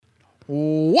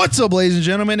What's up, ladies and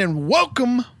gentlemen, and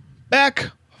welcome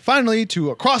back finally to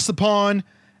Across the Pond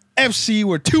FC,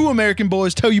 where two American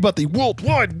boys tell you about the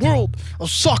worldwide world of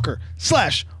soccer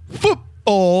 /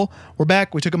 football. We're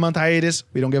back. We took a month hiatus.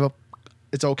 We don't give up.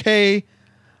 It's okay.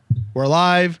 We're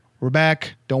alive. We're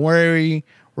back. Don't worry.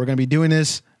 We're going to be doing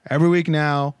this every week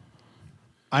now.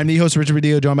 I'm the host, Richard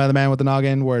Vidillo, joined by the man with the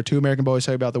noggin, where two American boys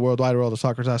tell you about the worldwide world of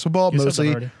soccer / football,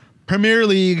 mostly Premier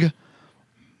League.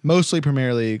 Mostly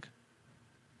Premier League.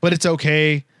 But it's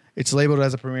okay. It's labeled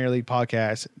as a Premier League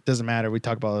podcast. It doesn't matter. We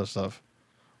talk about other stuff.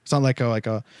 It's not like we're only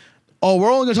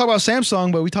going to talk about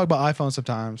Samsung, but we talk about iPhone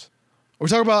sometimes. Or we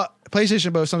talk about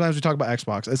PlayStation, but sometimes we talk about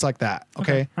Xbox. It's like that.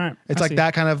 Okay. All right. It's like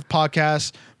that kind of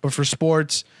podcast, but for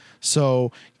sports.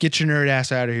 So get your nerd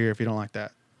ass out of here if you don't like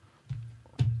that.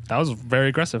 That was very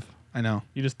aggressive. I know.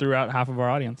 You just threw out half of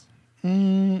our audience.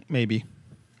 Maybe.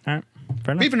 All right.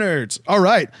 Fair enough. FIFA nerds. All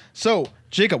right. So,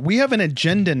 Jacob, we have an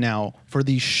agenda now for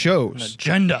these shows.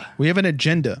 We have an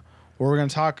agenda where we're going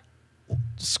to talk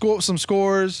some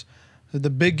scores. The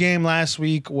big game last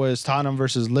week was Tottenham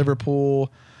versus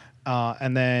Liverpool.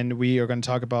 And then we are going to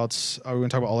talk about Ole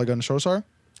Gunnar Solskjaer.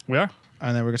 We are.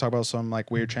 And then we're going to talk about some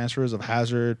like weird transfers of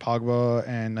Hazard, Pogba,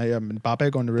 and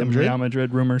Mbappe going to Real The Madrid. Real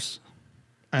Madrid rumors.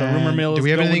 The And rumor mill do we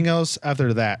is have going. anything else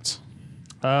after that?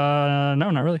 No,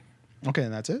 not really. Okay,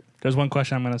 and that's it. There's one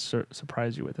question I'm going to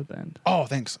surprise you with at the end. Oh,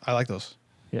 thanks. I like those.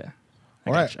 Yeah.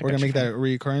 All right, we're going to make that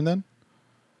recurring then?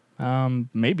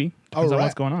 Maybe. All Depends on right.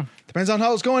 what's going on. Depends on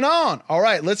how it's going on. All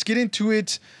right, let's get into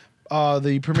it.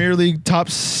 The Premier League top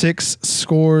 6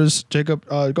 scores. Jacob,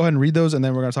 go ahead and read those, and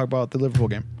then we're going to talk about the Liverpool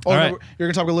game. Oh, All no, right. you're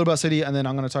going to talk a little about City, and then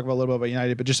I'm going to talk about a little bit about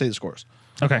United, but just say the scores.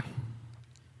 Okay.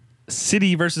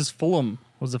 City versus Fulham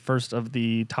was the first of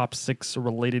the top 6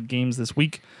 related games this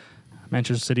week.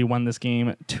 Manchester City won this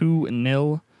game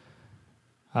 2-0.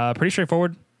 Pretty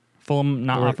straightforward. Fulham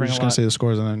not We're offering just a going lot. to say the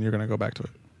scores, and then you're going to go back to it.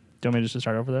 Do you want me just to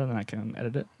start over there? Then I can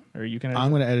edit it? Or you can edit I'm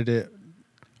it? going to edit it.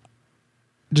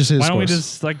 Just say the Why scores.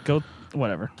 don't we just go,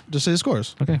 whatever. Just say the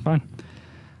scores. Okay, fine.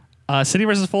 City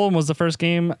versus Fulham was the first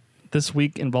game this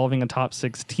week involving a top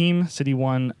 6 team. City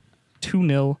won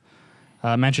 2-0.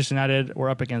 Manchester United were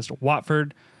up against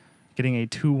Watford, getting a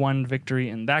 2-1 victory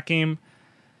in that game.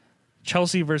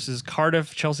 Chelsea versus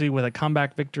Cardiff. Chelsea with a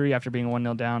comeback victory after being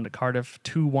 1-0 down to Cardiff.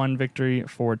 2-1 victory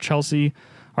for Chelsea.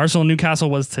 Arsenal-Newcastle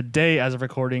was today, as of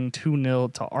recording,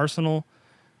 2-0 to Arsenal.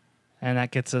 And that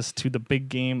gets us to the big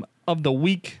game of the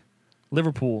week.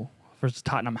 Liverpool versus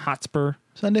Tottenham Hotspur.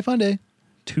 Sunday fun day.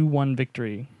 2-1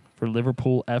 victory for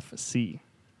Liverpool FC.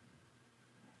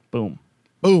 Boom.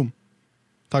 Boom.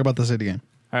 Talk about the City game.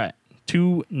 All right.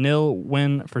 2-0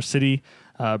 win for City.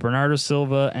 Bernardo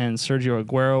Silva and Sergio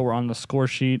Aguero were on the score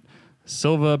sheet.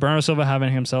 Bernardo Silva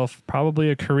having himself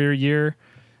probably a career year.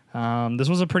 This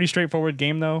was a pretty straightforward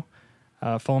game, though.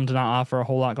 Fulham did not offer a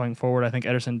whole lot going forward. I think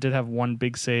Ederson did have one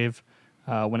big save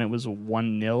when it was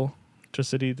 1-0 to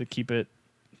City to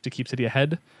keep City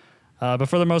ahead. But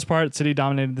for the most part, City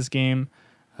dominated this game.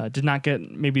 Did not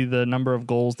get maybe the number of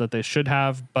goals that they should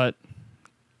have, but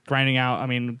grinding out,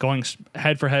 going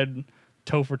head for head,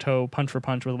 toe for toe, punch for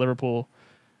punch with Liverpool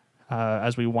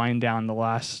as we wind down the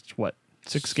last,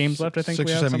 6 games left, I think 6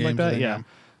 we or have, 7 something like games, that?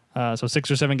 Yeah. So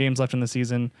 6 or 7 games left in the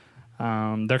season.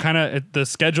 They're kind of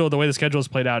the way the schedule is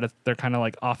played out, they're kind of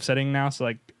like offsetting now. So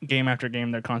like game after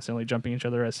game, they're constantly jumping each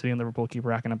other as City and Liverpool keep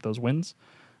racking up those wins.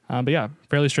 But yeah,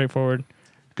 fairly straightforward.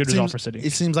 Good result for City.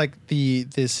 It seems like the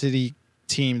City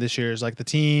team this year is like the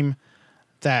team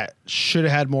that should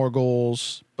have had more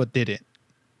goals but didn't.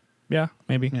 Yeah,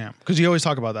 maybe. Yeah, because you always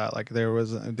talk about that. Like there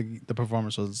was the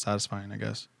performance was satisfying, I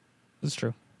guess. That's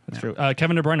true. That's true.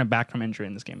 Kevin De Bruyne back from injury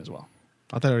in this game as well.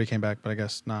 I thought he already came back, but I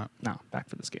guess not. No, back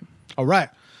for this game. All right.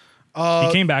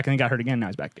 He came back and then got hurt again. Now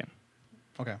he's back again.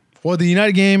 Okay. Well, the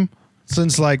United game,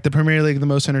 since like the Premier League, the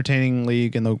most entertaining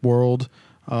league in the world,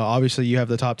 obviously you have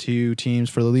the top 2 teams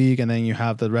for the league, and then you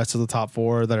have the rest of the top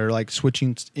 4 that are like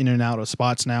switching in and out of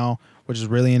spots now, which is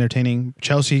really entertaining.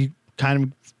 Chelsea kind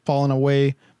of falling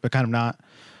away, but kind of not.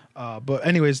 But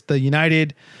anyways, the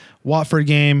United Watford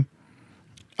game,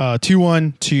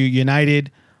 2-1 to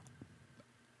United.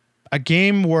 A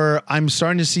game where I'm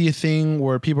starting to see a thing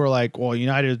where people are like, well,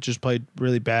 United just played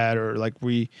really bad, or like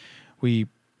we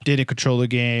didn't control the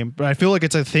game. But I feel like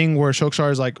it's a thing where Solskjaer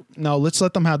is like, no, let's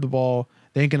let them have the ball.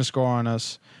 They ain't going to score on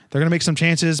us. They're going to make some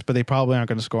chances, but they probably aren't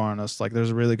going to score on us. Like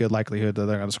there's a really good likelihood that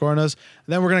they're going to score on us.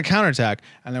 And then we're going to counterattack,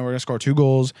 and then we're going to score 2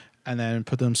 goals and then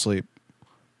put them to sleep.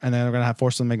 And then we're going to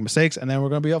force them to make mistakes, and then we're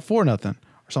going to be up 4-0 or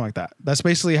something like that. That's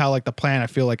basically how like the plan I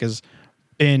feel like has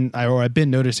been, or I've been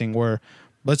noticing, where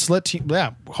let's let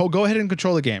go ahead and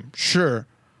control the game. Sure.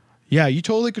 Yeah, you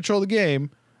totally control the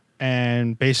game,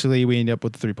 and basically we end up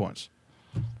with the 3 points.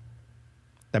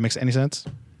 That makes any sense?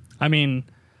 I mean,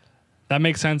 that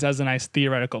makes sense as a nice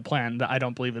theoretical plan. That I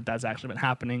don't believe that that's actually been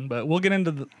happening, but we'll get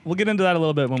into that a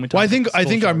little bit when we talk. Well, I think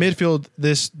our midfield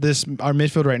our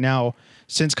midfield right now,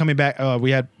 since coming back,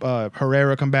 we had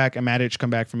Herrera come back and Matic come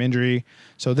back from injury.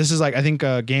 So this is like, I think,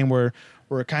 a game where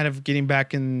we're kind of getting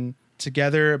back in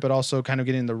together, but also kind of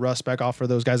getting the rust back off for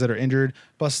those guys that are injured.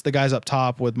 Plus the guys up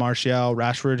top with Martial,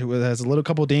 Rashford, who has a little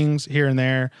couple dings here and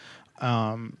there.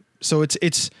 So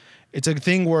it's a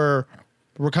thing where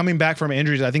we're coming back from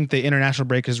injuries. I think the international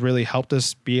break has really helped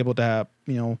us be able to,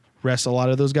 rest a lot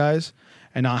of those guys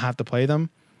and not have to play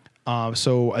them.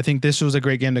 So I think this was a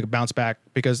great game to bounce back,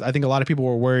 because I think a lot of people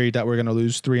were worried that we're going to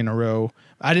lose 3 in a row.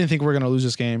 I didn't think we were going to lose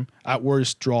this game. At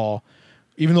worst, draw,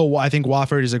 even though I think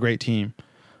Watford is a great team.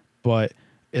 But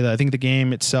I think the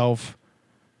game itself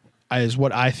is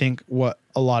what I think what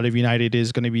a lot of United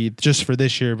is going to be just for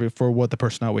this year, but for what the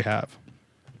personnel we have.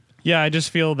 Yeah, I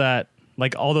just feel that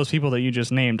like all those people that you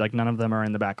just named, like none of them are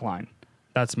in the back line.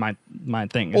 That's my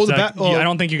thing. I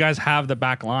don't think you guys have the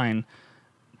back line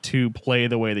to play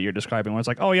the way that you're describing. Where it's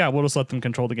like, oh yeah, we'll just let them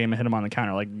control the game and hit them on the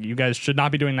counter. Like you guys should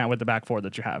not be doing that with the back four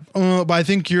that you have. But I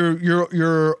think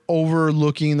you're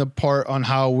overlooking the part on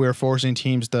how we're forcing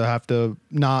teams to have to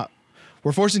not.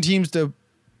 We're forcing teams to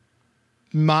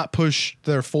not push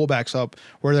their fullbacks up,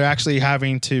 where they're actually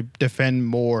having to defend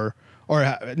more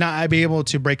or not be able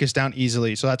to break us down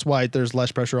easily. So that's why there's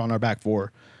less pressure on our back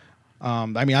four.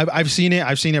 I mean, I've seen it.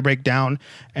 I've seen it break down,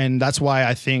 and that's why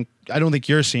I don't think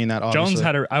you're seeing that. Obviously. Jones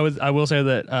had I will say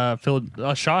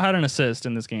that Shaw had an assist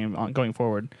in this game going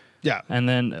forward. Yeah, and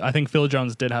then I think Phil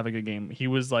Jones did have a good game. He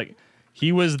was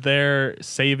there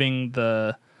saving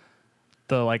the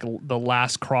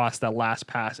last cross, that last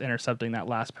pass, intercepting that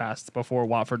last pass before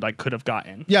Watford could have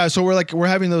gotten. Yeah, so we're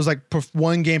having those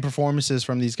one game performances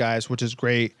from these guys, which is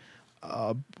great.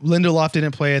 Lindelof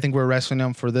didn't play. I think we're wrestling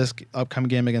him for this upcoming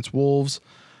game against Wolves.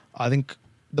 I think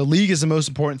the league is the most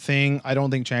important thing. I don't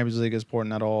think Champions League is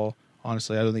important at all.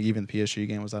 Honestly, I don't think even the PSG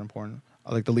game was that important.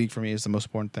 I think the league for me is the most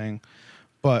important thing.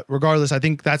 But regardless, I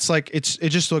think that's it's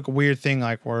just a weird thing.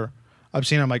 Where I've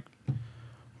seen them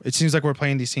it seems like we're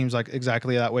playing these teams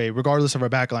exactly that way, regardless of our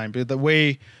back line. But the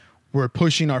way we're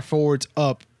pushing our forwards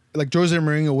up, Jose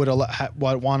Mourinho would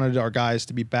have wanted our guys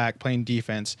to be back playing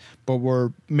defense, but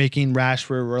we're making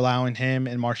Rashford, we're allowing him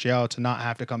and Martial to not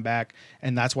have to come back,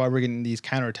 and that's why we're getting these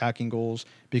counter-attacking goals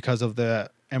because of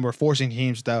and we're forcing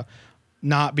teams to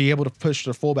not be able to push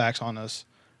their fullbacks on us,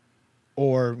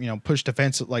 or push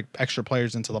defensive extra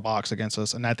players into the box against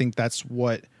us. And I think that's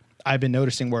what I've been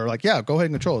noticing, where yeah, go ahead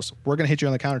and control us. We're going to hit you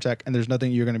on the counterattack, and there's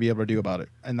nothing you're going to be able to do about it.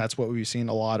 And that's what we've seen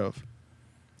a lot of.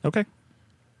 Okay.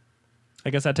 I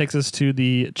guess that takes us to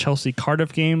the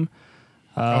Chelsea-Cardiff game.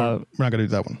 We're not going to do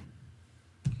that one.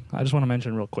 I just want to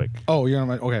mention real quick. Oh, you're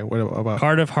going to... Okay, what about...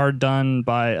 Cardiff hard done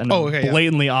by a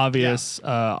blatantly obvious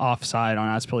offside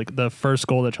on Azpilicueta. The first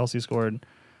goal that Chelsea scored.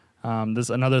 This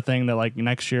is another thing that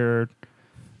next year,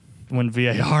 when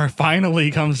VAR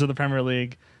finally comes to the Premier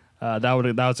League, that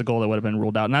was a goal that would have been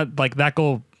ruled out. And that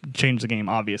goal changed the game,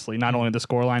 obviously. Not only the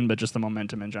scoreline, but just the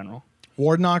momentum in general.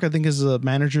 Wardnock, I think, is the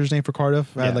manager's name for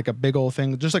Cardiff. Had a big old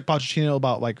thing, just like Pochettino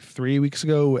about 3 weeks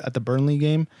ago at the Burnley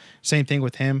game. Same thing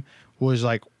with him, was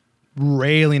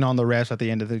railing on the refs at the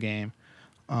end of the game.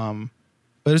 But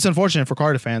it's unfortunate for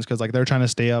Cardiff fans because they're trying to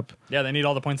stay up. Yeah, they need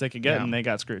all the points they could get, and they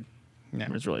got screwed. Yeah,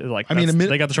 it's really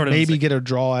they got the short end. Maybe get a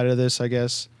draw out of this. I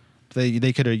guess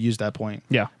they could have used that point.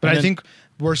 Yeah, but I think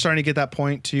we're starting to get that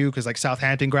point too, because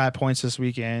Southampton grabbed points this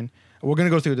weekend. We're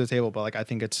gonna go through the table, but I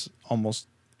think it's almost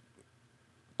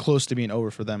close to being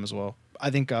over for them as well. I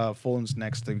think Fulham's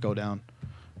next to go down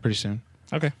pretty soon.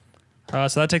 Okay,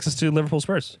 so that takes us to Liverpool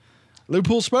Spurs.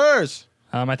 Liverpool Spurs.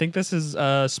 I think this is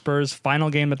Spurs'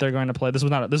 final game that they're going to play. This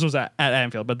was at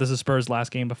Anfield, but this is Spurs'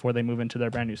 last game before they move into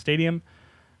their brand new stadium,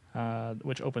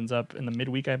 which opens up in the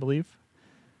midweek, I believe.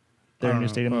 Their new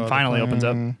stadium finally opens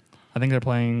up. I think they're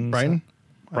playing Brighton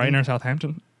or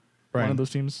Southampton. One of those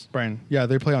teams. Brighton. Yeah,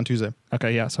 they play on Tuesday.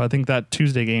 Okay, yeah. So I think that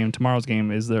Tuesday game, tomorrow's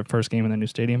game, is their first game in the new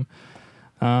stadium.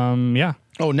 Yeah.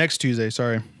 Oh, next Tuesday.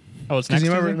 Sorry. Oh, it's next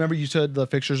Tuesday? Remember you said the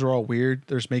fixtures are all weird?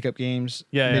 There's makeup games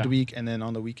midweek, and then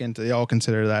on the weekend, they all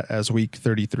consider that as week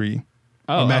 33.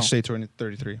 Oh, match day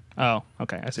 33. Oh,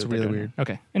 okay. I see. It's really weird.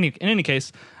 Okay. In any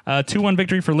case, 2-1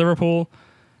 victory for Liverpool.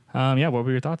 Yeah, what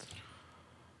were your thoughts?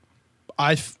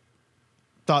 I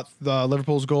thought the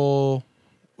Liverpool's goal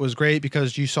was great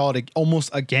because you saw it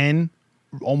almost 5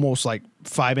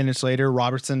 minutes later.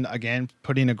 Robertson again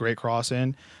putting a great cross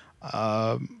in.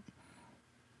 I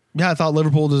thought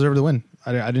Liverpool deserved to win.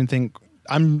 I didn't think.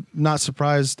 I'm not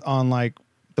surprised on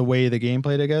the way the game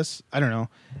played. I guess I don't know.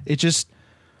 It just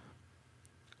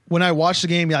when I watched the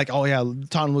game, you're like, oh yeah,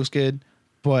 Tottenham looks good,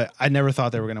 but I never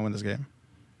thought they were gonna win this game.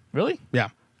 Really? Yeah.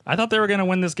 I thought they were going to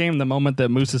win this game the moment that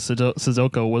Musa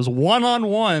Sissoko was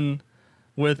one-on-one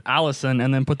with Alisson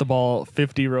and then put the ball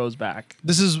 50 rows back.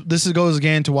 This goes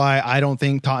again to why I don't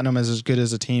think Tottenham is as good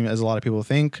as a team as a lot of people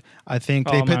think. I think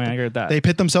I agree with that. they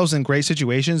put themselves in great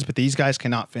situations, but these guys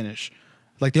cannot finish.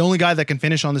 Like the only guy that can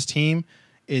finish on this team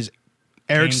is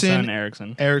Eriksen,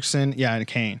 yeah, and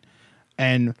Kane.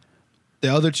 And the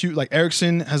other two, like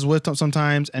Eriksen has whipped up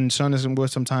sometimes and Son has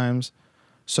whipped sometimes.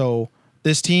 So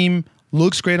this team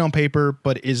looks great on paper,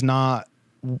 but is not.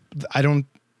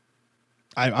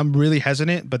 I'm really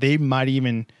hesitant, but they might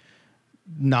even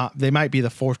not. They might be the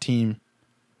fourth team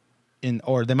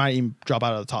or they might even drop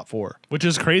out of the top four. Which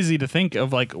is crazy to think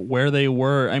of, like where they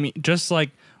were. I mean, just like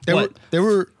they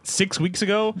were 6 weeks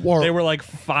ago. They were like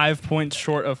 5 points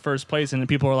short of first place, and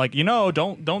people are like,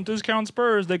 don't discount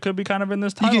Spurs. They could be kind of in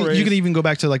this title race. You can even go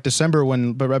back to like December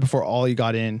but right before Ollie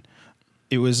got in.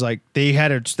 It was like they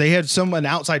had an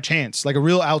outside chance, like a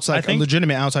real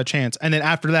legitimate outside chance. And then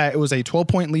after that, it was a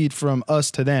 12-point lead from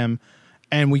us to them,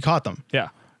 and we caught them. Yeah.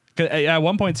 At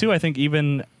one point, too, I think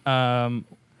even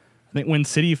when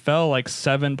City fell like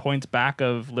 7 points back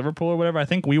of Liverpool or whatever, I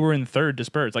think we were in third to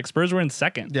Spurs. Like Spurs were in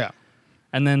second. Yeah.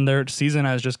 And then their season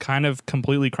has just kind of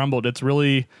completely crumbled. It's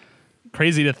really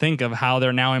crazy to think of how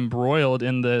they're now embroiled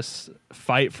in this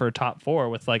fight for top four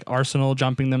with like Arsenal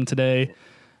jumping them today.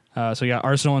 So you got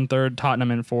Arsenal in third,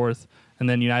 Tottenham in fourth, and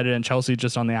then United and Chelsea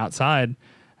just on the outside.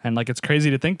 And like it's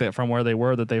crazy to think that from where they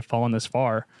were that they've fallen this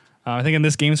far. I think in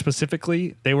this game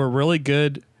specifically, they were really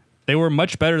good. They were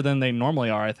much better than they normally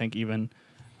are, I think, even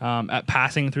at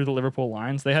passing through the Liverpool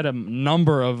lines. They had a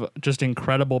number of just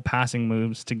incredible passing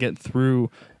moves to get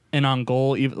through and on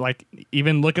goal.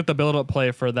 Even look at the build-up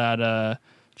play for that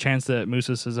chance that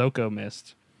Musa Sissoko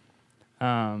missed.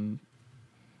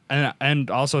 And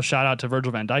also shout out to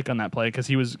Virgil van Dijk on that play because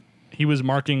he was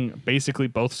marking basically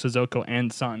both Sissoko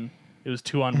and Son. It was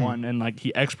 2-on-1, and like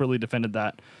he expertly defended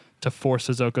that to force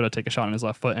Sissoko to take a shot on his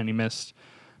left foot, and he missed.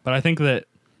 But I think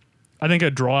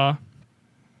a draw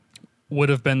would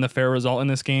have been the fair result in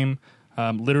this game.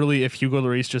 Literally, if Hugo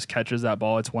Lloris just catches that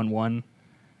ball, it's 1-1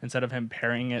 instead of him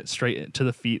parrying it straight to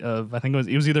the feet of, I think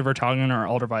it was either Vertonghen or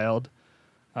Alderweireld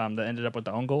that ended up with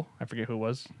the own goal. I forget who it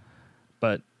was,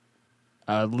 but.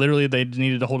 Literally, they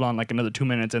needed to hold on like another 2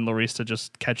 minutes and Lloris to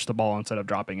just catch the ball instead of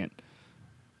dropping it.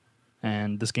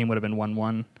 And this game would have been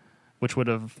 1-1, which would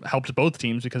have helped both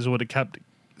teams because it would have kept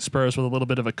Spurs with a little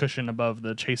bit of a cushion above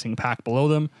the chasing pack below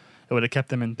them. It would have kept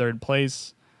them in third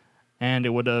place, and it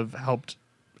would have helped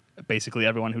basically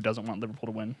everyone who doesn't want Liverpool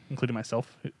to win, including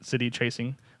myself, City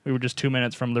chasing. We were just 2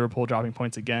 minutes from Liverpool dropping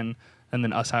points again, and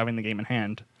then us having the game in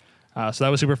hand. So that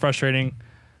was super frustrating.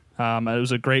 It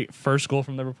was a great first goal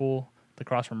from Liverpool. The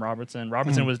cross from Robertson.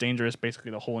 Robertson was dangerous basically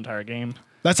the whole entire game.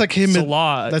 That's like him.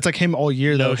 Salah, that's like him all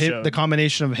year though. The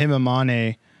combination of him and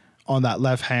Mane on that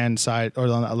left hand side or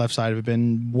on that left side have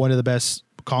been one of the best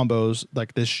combos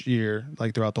like this year,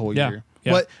 like throughout the whole year.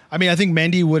 Yeah. But I mean, I think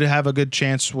Mendy would have a good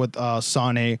chance with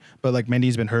Sané, but like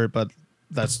Mendy's been hurt, but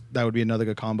that would be another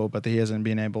good combo. But he hasn't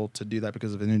been able to do that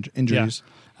because of injuries.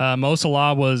 Yeah. Mo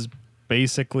Salah was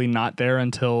basically not there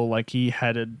until like he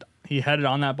headed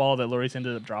on that ball that Lloris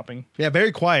ended up dropping. Yeah,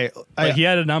 very quiet. He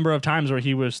had a number of times where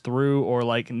he was through or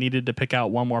like needed to pick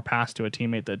out one more pass to a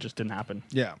teammate that just didn't happen.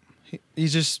 Yeah. I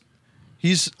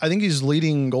think he's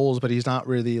leading goals, but he's not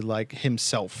really like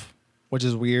himself, which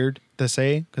is weird to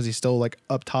say because he's still like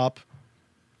up top.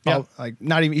 Yeah.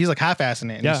 Not even, he's like half-assing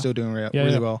it and he's still doing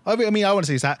really well. I mean, I want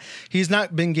to say he's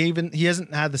not been he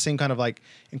hasn't had the same kind of like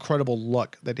incredible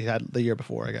luck that he had the year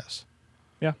before, I guess.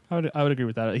 Yeah, I would agree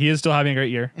with that. He is still having a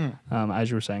great year, as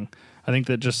you were saying. I think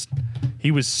that just he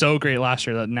was so great last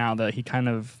year that now that he kind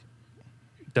of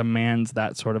demands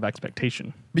that sort of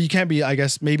expectation. But you can't be, I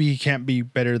guess, maybe he can't be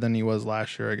better than he was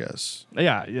last year, I guess.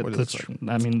 Yeah, that's true.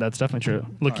 I mean, that's definitely true.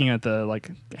 Looking at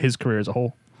his career as a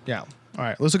whole. Yeah. All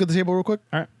right, let's look at the table real quick.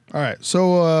 All right.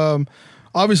 So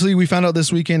obviously we found out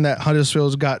this weekend that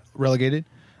Huddersfield got relegated.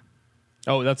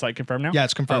 Oh, that's like confirmed now? Yeah,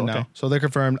 it's confirmed now. So they're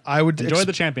confirmed. I would enjoy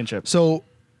the championship. So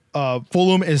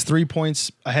Fulham is 3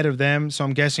 points ahead of them. So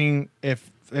I'm guessing if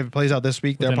it plays out this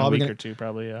week, they're probably a week or two,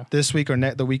 probably, yeah. This week or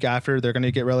the week after, they're going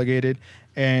to get relegated.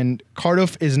 And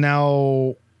Cardiff is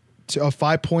now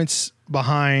 5 points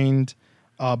behind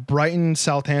Brighton,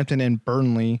 Southampton, and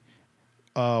Burnley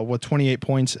with 28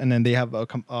 points. And then they have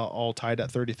all tied at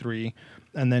 33.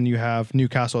 And then you have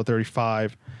Newcastle at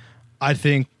 35. I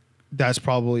think that's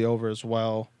probably over as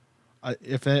well.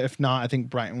 If not, I think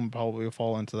Brighton will probably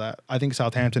fall into that. I think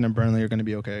Southampton and Burnley are going to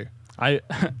be okay.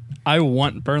 I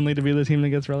want Burnley to be the team that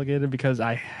gets relegated because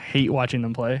I hate watching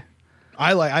them play.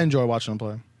 I enjoy watching them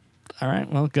play. All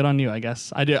right, well, good on you, I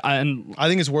guess. I do. And I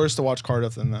think it's worse to watch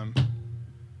Cardiff than them.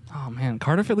 oh man,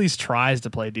 Cardiff at least tries to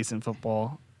play decent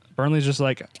football. Burnley's just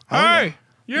like, hey,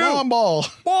 you Long ball.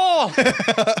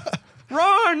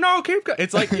 run, no, keep going.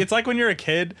 It's like when you're a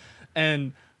kid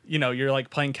and you're like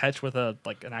playing catch with an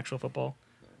actual football,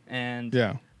 and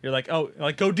Yeah. you're like, oh,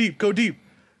 like go deep,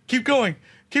 keep going,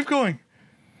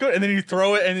 go, and then you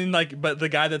throw it, and then but the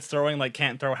guy that's throwing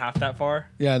can't throw half that far.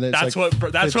 Yeah, that's like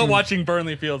what 15. watching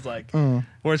Burnley feels like,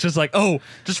 where it's just like, oh,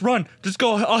 just run, just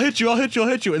go, I'll hit you,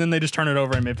 and then they just turn it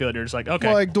over in midfield. You're just like, okay,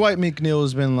 Well, like Dwight McNeil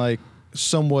has been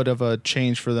somewhat of a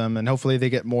change for them, and hopefully they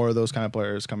get more of those kind of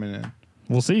players coming in.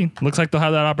 we'll see. Looks like they'll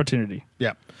have that opportunity.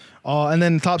 Yeah. And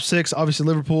then top 6, obviously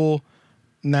Liverpool,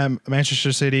 and then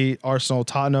Manchester City, Arsenal,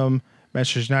 Tottenham,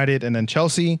 Manchester United, and then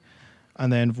Chelsea,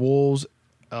 and then Wolves,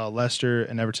 Leicester,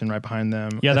 and Everton right behind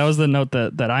them. Yeah, that was the note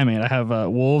that I made. I have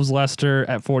Wolves, Leicester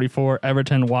at 44,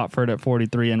 Everton, Watford at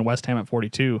 43, and West Ham at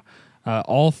 42.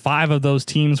 All 5 of those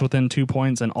teams within 2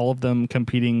 points, and all of them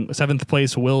competing. 7th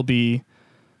place will be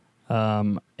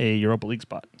a Europa League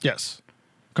spot. Yes.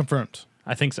 Confirmed.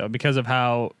 I think so, because of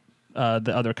how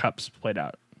the other cups played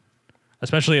out.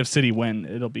 Especially if City win,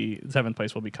 it'll be 7th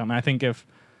place will become. And I think if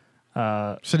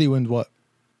City wins what?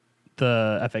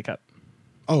 the FA Cup.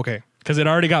 Oh, okay. Because it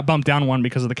already got bumped down one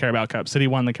because of the Carabao Cup. City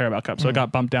won the Carabao Cup, so it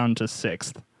got bumped down to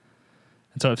 6th.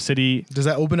 And so if City, Does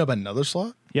that open up another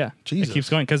slot? yeah, Jesus. it keeps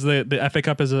going because the FA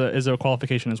Cup is a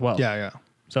qualification as well. Yeah.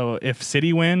 So if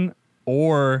City win,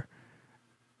 or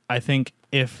I think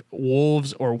if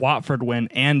Wolves or Watford win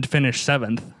and finish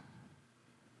 7th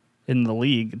in the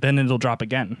league, then it'll drop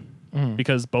again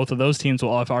because both of those teams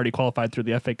will have already qualified through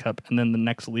the FA Cup, and then the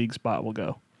next league spot will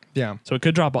go. Yeah. So it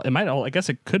could drop. I guess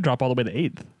it could drop all the way to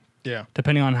 8th, Yeah.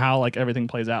 depending on how everything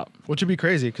plays out. Which would be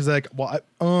crazy because I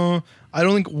don't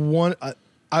think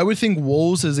I would think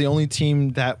Wolves is the only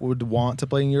team that would want to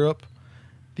play in Europe.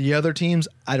 The other teams,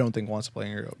 I don't think wants to play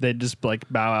in Europe. They just bow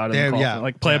out Yeah, and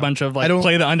yeah, play yeah. a bunch of I don't-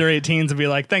 play the under 18s and be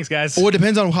like, thanks guys. Well, it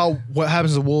depends on what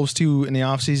happens to Wolves too in the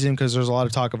offseason because there's a lot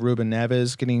of talk of Ruben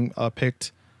Neves getting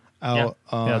picked out.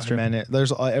 Yeah, that's true.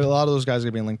 There's a lot of those guys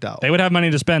are being linked out. They would have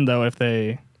money to spend though if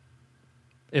that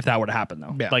were to happen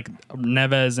though. Yeah. Like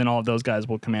Neves and all of those guys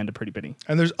will command a pretty penny.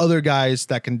 And there's other guys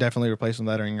that can definitely replace them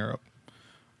that are in Europe.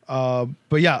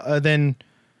 But yeah, then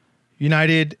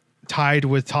United tied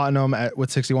with Tottenham with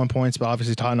 61 points, but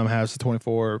obviously Tottenham has the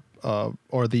 24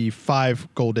 or the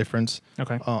 5 goal difference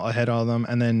Okay. ahead of them.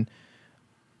 And then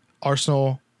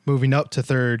Arsenal moving up to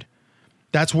 3rd.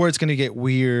 That's where it's going to get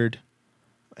weird.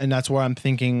 And that's where I'm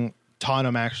thinking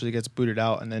Tottenham actually gets booted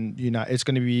out. And then it's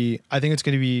going to be, I think it's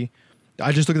going to be,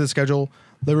 I just look at the schedule,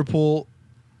 Liverpool,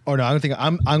 or no, I don't think,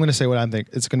 I'm going to say what I think.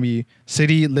 It's going to be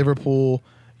City, Liverpool,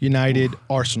 United,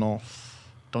 Arsenal.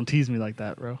 Don't tease me like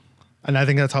that, bro. And I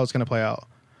think that's how it's going to play out.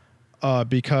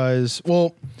 Because,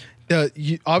 well,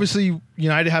 obviously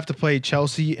United have to play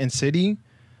Chelsea and City,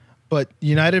 but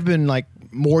United have been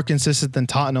more consistent than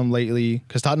Tottenham lately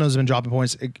because Tottenham's been dropping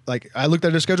points. I looked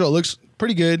at their schedule; it looks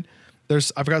pretty good.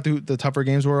 I forgot who the tougher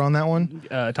games were on that one.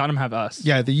 Tottenham have us.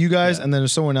 Yeah, you guys, Yeah. and then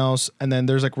there's someone else, and then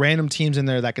there's random teams in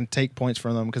there that can take points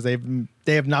from them because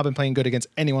they have not been playing good against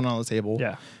anyone on the table.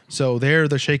 Yeah. So they're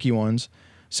the shaky ones.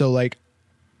 So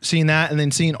seeing that and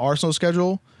then seeing Arsenal's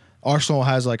schedule, Arsenal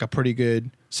has a pretty good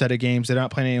set of games. They're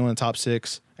not playing anyone in the top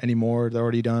 6 anymore. They're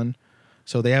already done.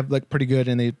 So they have pretty good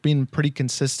and they've been pretty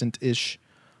consistent-ish.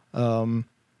 And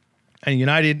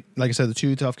United, like I said, the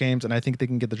 2 tough games, and I think they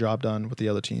can get the job done with the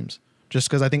other teams. Just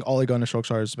because I think Ole Gunnar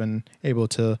Solskjaer has been able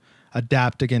to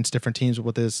adapt against different teams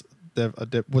with his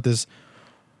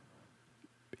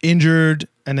injured,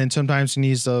 and then sometimes he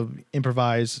needs to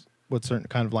improvise with certain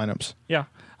kind of lineups. Yeah.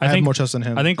 I have more trust in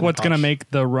him. I think than what's going to Poch. make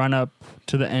the run up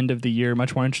to the end of the year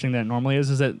much more interesting than it normally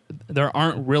is that there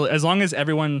aren't really, as long as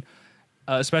everyone,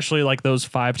 especially those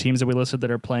 5 teams that we listed that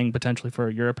are playing potentially for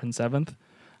Europe in 7th,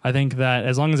 I think that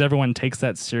as long as everyone takes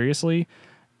that seriously,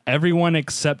 everyone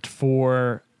except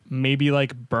for maybe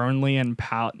Burnley and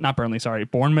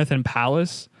Bournemouth and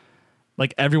Palace,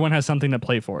 everyone has something to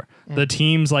play for. The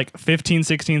teams 15,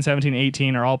 16, 17,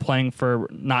 18 are all playing for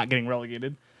not getting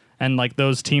relegated. And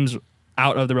those teams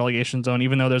out of the relegation zone,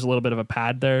 even though there's a little bit of a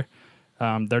pad there,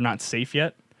 they're not safe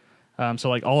yet.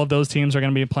 So all of those teams are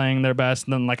going to be playing their best.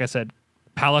 And then, like I said,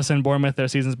 Palace and Bournemouth, their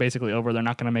season's basically over. They're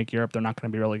not going to make Europe. They're not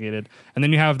going to be relegated. And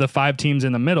then you have the 5 teams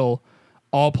in the middle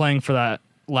all playing for that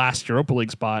last Europa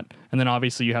League spot. And then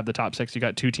obviously you have the top 6. You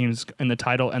got 2 teams in the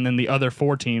title, and then the other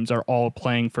 4 teams are all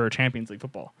playing for Champions League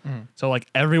football. So like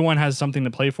everyone has something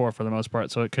to play for the most part.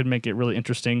 So it could make it really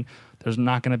interesting. There's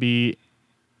not going to be,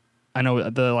 I know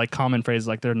the like common phrase is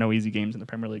like there are no easy games in the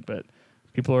Premier League, but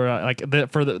people are like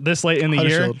this late in the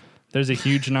year. There's a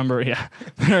huge number. Yeah,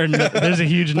 there's a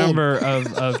huge number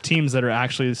of teams that are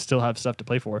actually still have stuff to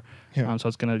play for. Yeah. So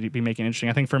it's going to be making it interesting.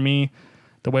 I think for me,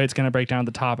 the way it's going to break down at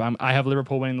the top, I have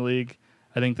Liverpool winning the league.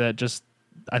 I think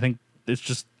it's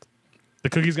just the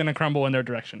cookie's going to crumble in their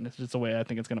direction. It's just the way I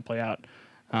think it's going to play out.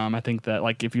 I think that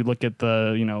like if you look at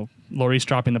the Lloris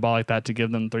dropping the ball like that to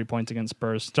give them 3 points against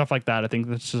Spurs, stuff like that. I think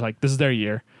it's just like this is their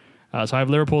year. So I have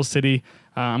Liverpool, City.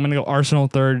 I'm going to go Arsenal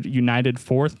 3rd, United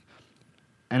 4th.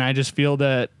 And I just feel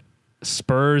that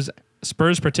Spurs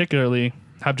particularly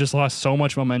have just lost so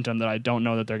much momentum that I don't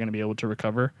know that they're going to be able to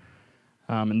recover.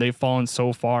 And they've fallen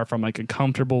so far from like a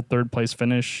comfortable 3rd place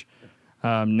finish.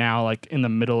 Now like in the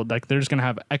middle, like they're just going to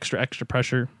have extra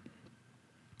pressure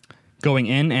going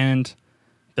in, and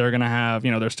they're going to have,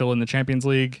 they're still in the Champions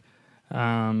League.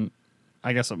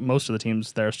 I guess most of the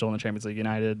teams there are still in the Champions League.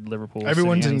 United, Liverpool,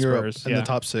 everyone's City, in Europe Spurs. in the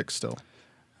top 6 still.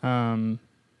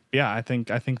 Yeah, I think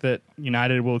that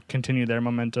United will continue their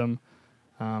momentum.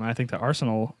 I think that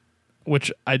Arsenal,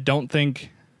 which I don't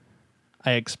think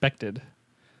I expected.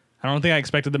 I don't think I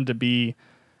expected them to be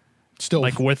Still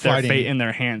like with fighting. their fate in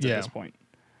their hands at this point.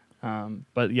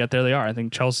 But yet there they are. I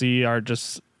think Chelsea are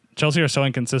so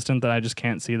inconsistent that I just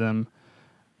can't see them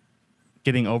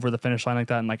getting over the finish line like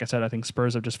that. And like I said, I think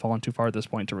Spurs have just fallen too far at this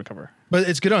point to recover. But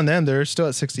it's good on them. They're still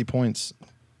at 60 points.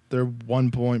 They're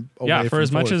 1 point away. Yeah, for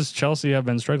as much 4th. as Chelsea have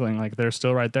been struggling, like they're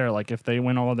still right there. Like if they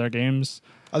win all of their games,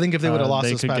 I think if they would have lost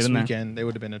they this could past get in there. weekend, they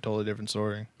would have been a totally different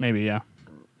story. maybe, yeah.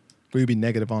 We'd be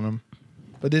negative on them.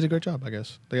 But they did a great job, I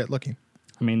guess. They got lucky.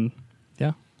 I mean,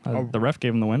 yeah. The ref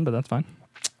gave them the win, but that's fine.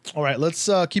 All right, let's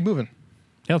keep moving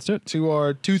Yeah, let's do it. to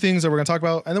our 2 things that we're going to talk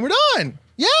about, and then we're done.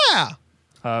 Yeah.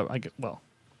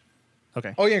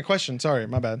 Okay. Oh, yeah, question. Sorry,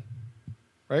 my bad.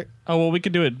 Right? Oh, well, we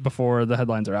could do it before the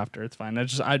headlines or after. It's fine.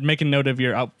 I'd make a note of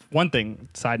your one thing.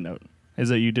 Side note is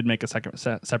that you did make a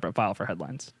separate file for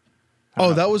headlines.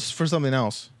 Oh, that was for something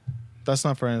else. That's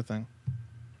not for anything.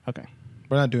 Okay.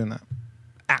 We're not doing that.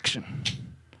 Action.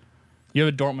 You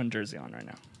have a Dortmund jersey on right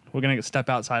now. We're gonna step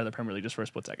outside of the Premier League just for a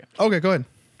split second. Okay, go ahead.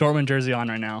 Dortmund jersey on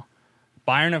right now.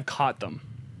 Bayern have caught them.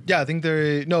 Yeah, I think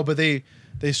they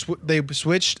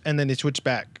switched and then they switched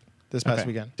back this past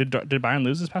weekend. Did Bayern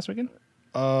lose this past weekend?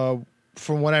 From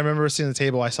what I remember seeing the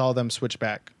table, I saw them switch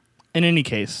back. In any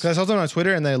case, Because I saw them on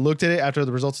Twitter and then I looked at it after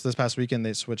the results of this past weekend.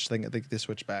 They switched. I think they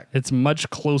switched back. it's much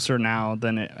closer now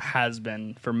than it has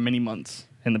been for many months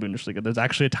in the Bundesliga. There's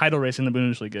actually a title race in the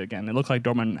Bundesliga again. It looks like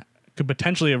Dortmund could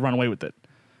potentially have run away with it.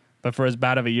 But for as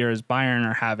bad of a year as Bayern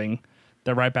are having,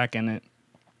 they're right back in it.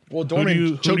 Well, Who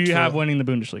Dortmund do you have winning the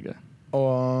Bundesliga?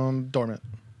 Dortmund.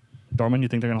 Dortmund, you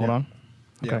think they're going to hold on?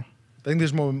 Yeah. Okay. I think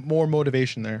there's more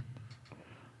motivation there.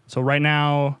 So right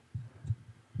now,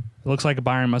 it looks like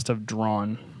Bayern must have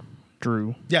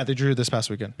drew Yeah, they drew this past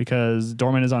weekend. because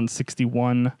Dortmund is on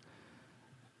 61.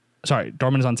 Sorry,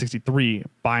 Dortmund is on 63.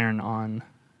 Bayern on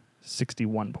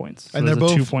 61 points. So And there's they're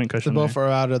both a 2-point cushion. They're both are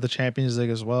out of the Champions League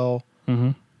as well.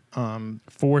 Mm-hmm.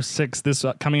 4-6 this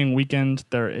coming weekend.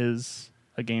 There is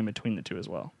a game between the two as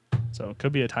well, so it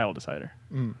could be a title decider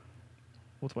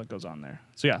with what goes on there.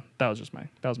 So yeah, that was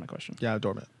my question. Yeah,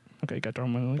 Dortmund. Okay, you got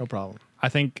Dortmund in the league? No problem.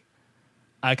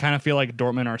 I kind of feel like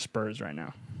Dortmund are Spurs right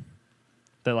now.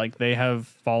 That like they have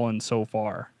fallen so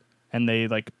far, and they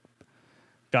like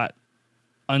got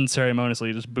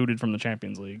unceremoniously just booted from the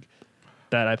Champions League.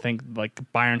 That I think like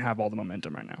Bayern have all the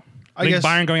momentum right now. I think guess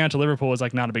Bayern going out to Liverpool is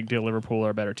like not a big deal. Liverpool are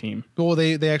a better team. Well,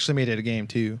 they actually made it a game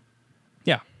too,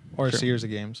 Yeah. or a Sure. series of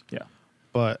games. Yeah.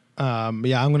 But yeah,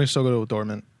 I'm gonna still go with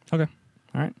Dortmund. Okay.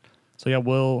 All right. So yeah,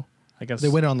 I guess They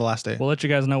win it on the last day. we'll let you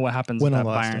guys know what happens Win in on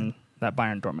the last that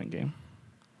Bayern Dortmund game.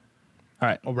 All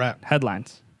right. Oh, wrap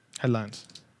Headlines. headlines.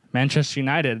 Manchester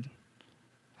United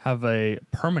have a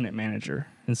permanent manager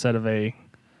instead of a,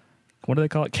 what do they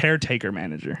call it? Caretaker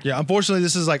manager. Yeah, unfortunately,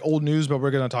 this is like old news, but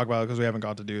we're gonna talk about it because we haven't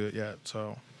got to do it yet.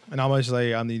 So, and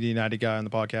obviously, I'm the United guy on the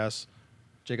podcast.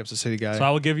 Jacob's the City guy. So I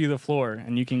will give you the floor,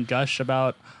 and you can gush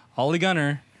about Ole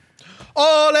Gunnar.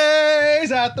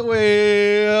 Ole's at the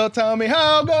wheel. Tell me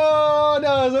how good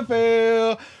does it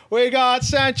feel? We got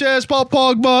Sanchez, Paul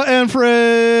Pogba, and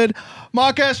Fred.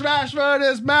 Marcus Rashford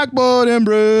is MacBoard and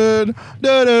Bread.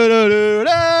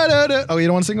 Oh, you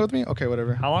don't want to sing it with me? Okay,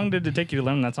 whatever. How long did it take you to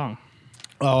learn that song?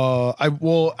 I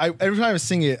every time I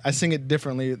sing it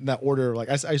differently in that order. Like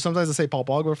I sometimes I say Paul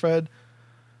Pogba, Fred,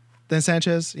 than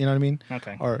Sanchez. You know what I mean?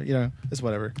 Okay. Or it's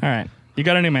whatever. All right. You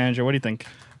got a new manager. What do you think?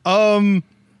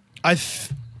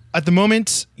 At the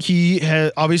moment, he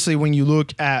has obviously when you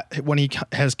look at when he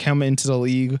has come into the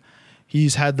league,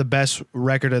 he's had the best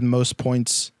record and most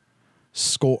points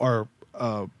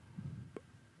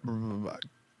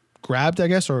grabbed, I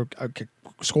guess, or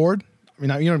scored. I mean,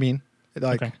 you know what I mean?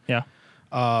 Like, okay. Yeah.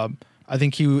 I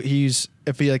think he's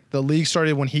if he like the league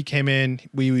started when he came in,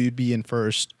 we would be in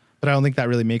first. But I don't think that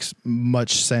really makes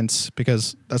much sense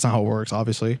because that's not how it works,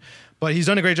 obviously. But he's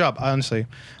done a great job, honestly.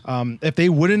 If they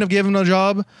wouldn't have given him a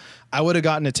job, I would have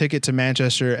gotten a ticket to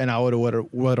Manchester and I would have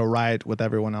ride with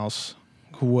everyone else,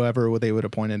 whoever they would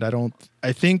have appointed.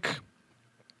 I think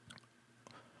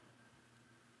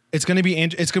it's going to be.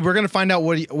 We're going to find out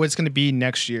what it's going to be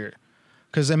next year.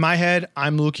 Because in my head,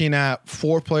 I'm looking at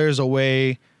 4 players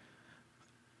away,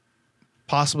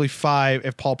 possibly 5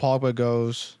 if Paul Pogba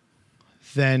goes.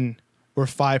 Then we're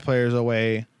 5 players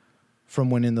away from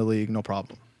winning the league, no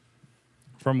problem.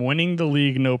 From winning the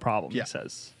league, no problem, Yeah. he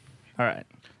says. All right.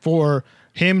 For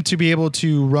him to be able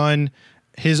to run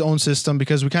his own system,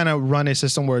 because we kind of run a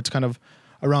system where it's kind of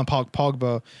around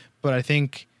Pogba. But I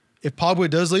think if Pogba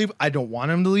does leave, I don't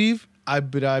want him to leave.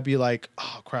 I'd be like,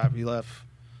 oh, crap, he left.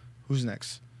 Who's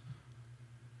next?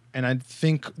 And I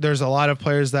think there's a lot of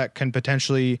players that can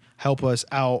potentially help us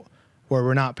out where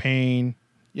we're not paying.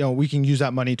 We can use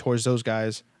that money towards those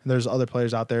guys. And there's other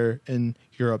players out there in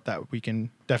Europe that we can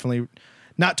definitely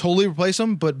not totally replace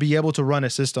them, but be able to run a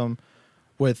system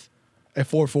with a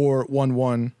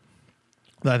 4-4-1-1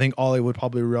 that I think Ollie would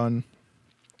probably run.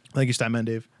 Thank you, Statman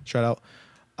Dave. Shout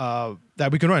out.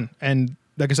 That we can run. And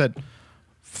like I said,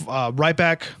 right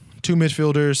back, 2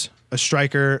 midfielders, a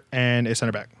striker, and a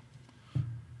center back.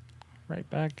 Right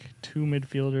back, 2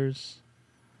 midfielders.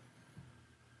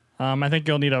 I think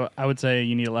you'll need I would say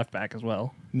you need a left back as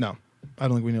well. No, I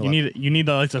don't think we need. You need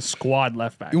like a squad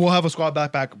left back. We'll have a squad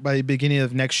back by the beginning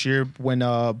of next year when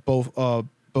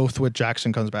both with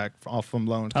Jackson comes back off from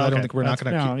loan. I don't think we're not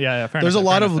going to keep. Yeah, fair There's enough, a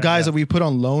lot fair of enough, guys yeah. that we put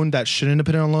on loan that shouldn't have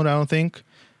put on loan, I don't think.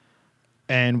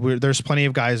 And there's plenty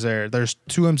of guys there. There's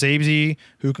Tuam Zabzi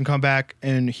who can come back,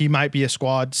 and he might be a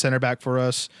squad center back for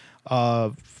us.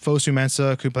 Fosu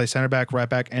Mensah could play center back, right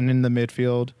back, and in the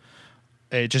midfield.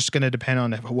 It's just going to depend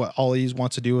on what Ollie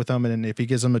wants to do with them and if he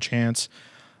gives them a chance.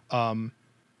 It's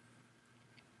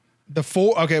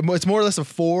more or less a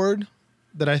forward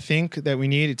that I think that we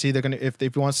need. It's either going to, if he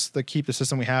wants to keep the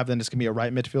system we have, then it's going to be a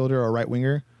right midfielder or a right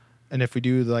winger. And if we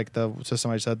do like the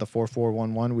system I said, the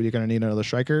 4-4-1-1, we're going to need another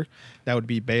striker. That would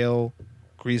be Bale,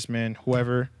 Griezmann,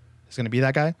 whoever is going to be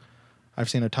that guy. I've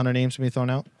seen a ton of names being thrown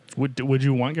out. Would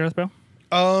you want Gareth Bale?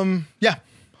 Yeah.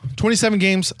 27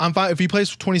 games. I'm fine. If he plays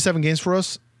 27 games for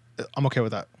us, I'm okay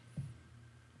with that.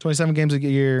 27 games a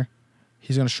year.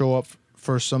 He's going to show up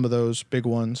for some of those big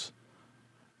ones.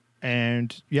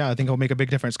 And yeah, I think he'll make a big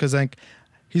difference because I think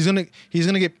he's going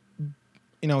to get,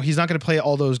 he's not going to play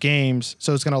all those games.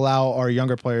 So it's going to allow our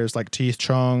younger players like Teeth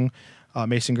Chung,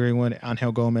 Mason Greenwood,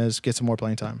 Angel Gomez get some more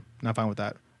playing time. And I'm fine with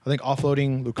that. I think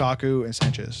offloading Lukaku and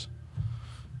Sanchez.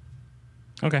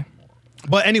 Okay.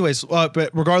 But anyways,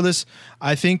 but regardless,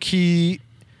 I think I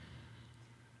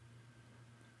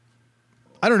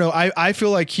don't know. I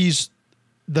feel like he's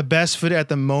the best fit at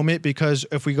the moment because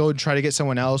if we go and try to get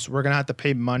someone else, we're going to have to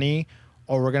pay money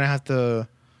or we're going to have to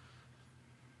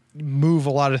move a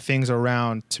lot of things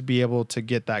around to be able to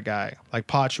get that guy. Like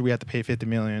Poch, we have to pay $50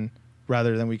 million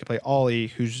rather than we could play Ollie,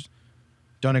 who's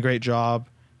done a great job.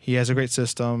 He has a great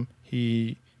system.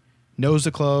 He knows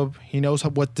the club. He knows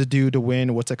what to do to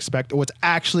win, what's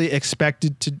actually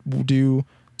expected to do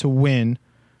to win.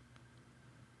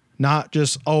 Not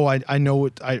just, I know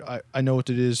what I know what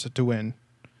it is to win.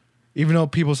 Even though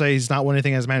people say he's not won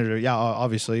anything as manager, yeah,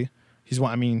 obviously he's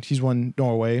won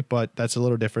Norway, but that's a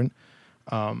little different.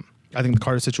 I think the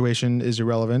Carter situation is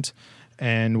irrelevant,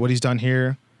 and what he's done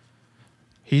here,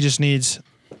 he just needs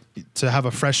to have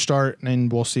a fresh start,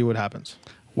 and we'll see what happens.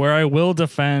 Where I will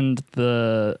defend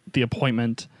the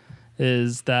appointment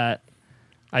is that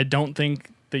I don't think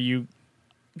that you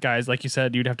guys, like you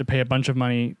said, you'd have to pay a bunch of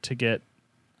money to get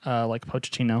like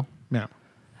Pochettino. Yeah.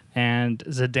 And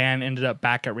Zidane ended up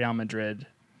back at Real Madrid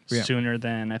Yeah. sooner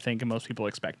than I think most people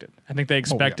expected. I think they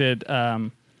expected,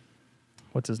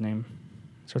 what's his name?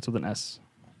 Starts with an S.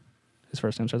 His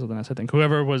first name starts with an S, I think.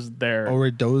 Whoever was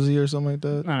there. Dozy or something like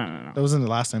that? No. That wasn't the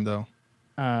last name, though.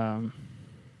 I'm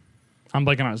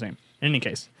blanking on his name. In any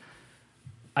case,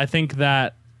 I think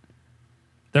that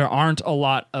there aren't a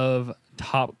lot of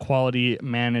top quality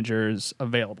managers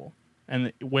available.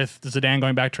 And with Zidane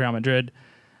going back to Real Madrid,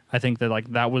 I think that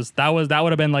like that would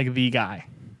have been like the guy.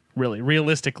 really,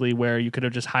 realistically, where you could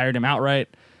have just hired him outright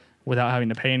without having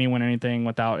to pay anyone anything,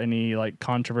 without any like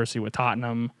controversy with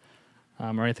Tottenham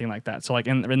or anything like that. So like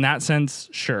in that sense,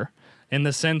 sure. In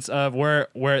the sense of where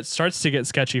it starts to get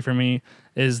sketchy for me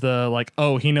is the like,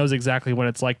 oh, he knows exactly what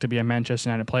it's like to be a Manchester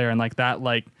United player, and like that,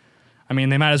 like, I mean,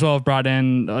 they might as well have brought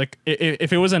in like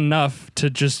if it was enough to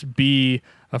just be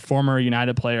a former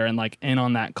United player and like in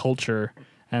on that culture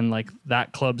and like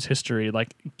that club's history,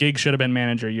 like Giggs should have been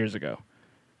manager years ago.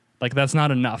 Like that's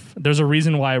not enough. There's a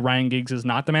reason why Ryan Giggs is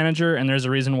not the manager, and there's a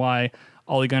reason why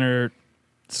Ole Gunnar,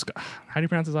 how do you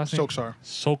pronounce his last name?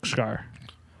 Solskjaer.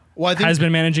 Well, I think has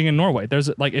been managing in Norway. There's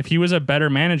like, if he was a better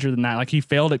manager than that, like he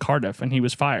failed at Cardiff and he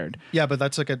was fired. Yeah, but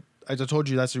that's like as I told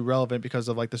you, that's irrelevant because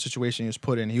of like the situation he was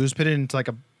put in. He was put into like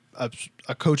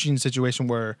a coaching situation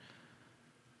where,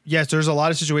 yes, there's a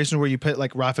lot of situations where you put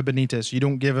like Rafa Benitez. You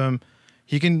don't give him,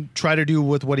 he can try to do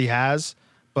with what he has,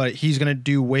 but he's going to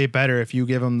do way better if you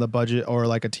give him the budget or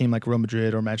like a team like Real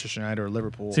Madrid or Manchester United or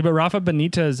Liverpool. See, but Rafa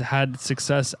Benitez had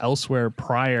success elsewhere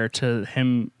prior to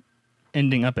him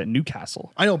ending up at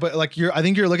Newcastle. I know, but like I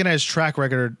think you're looking at his track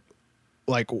record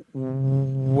like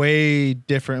way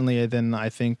differently than I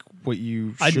think what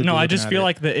you should. I just feel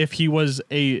like that if he was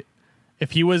a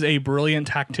brilliant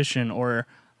tactician or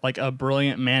like a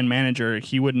brilliant man manager,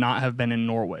 he would not have been in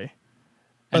Norway.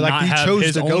 And like not he have chose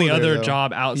his to go only there, other though.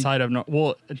 job outside of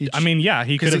well, he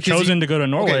he could have chosen to go to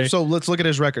Norway. Okay, so let's look at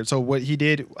his record. So what he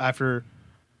did after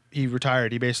he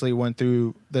retired, he basically went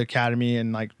through the academy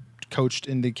and like coached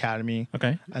in the academy.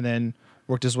 Okay. And then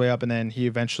worked his way up, and then he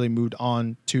eventually moved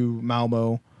on to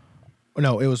Malmo.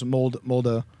 No, it was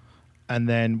Molde, and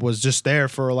then was just there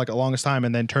for like a longest time,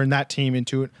 and then turned that team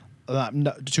into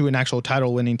an actual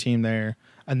title-winning team there,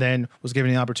 and then was given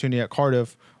the opportunity at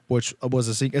Cardiff, which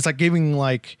was it's like giving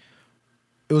like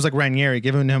it was like Ranieri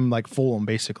giving him like Fulham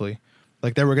basically.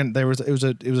 Like it was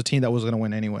a team that was gonna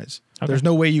win anyways. Okay. There's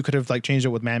no way you could have like changed it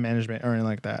with man management or anything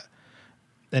like that.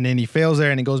 And then he fails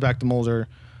there, and he goes back to Mulder,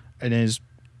 and is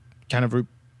kind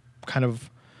of.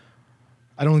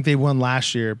 I don't think they won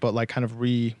last year, but like kind of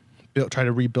try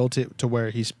to rebuild it to where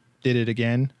he's did it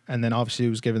again, and then obviously he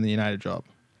was given the United job.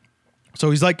 So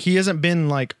he's like he hasn't been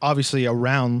like obviously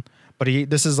around, but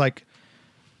this is like,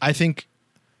 I think,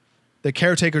 the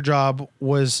caretaker job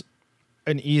was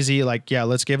an easy like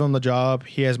let's give him the job.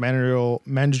 He has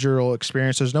managerial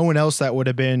experience. There's no one else that would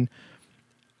have been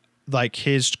like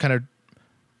his kind of.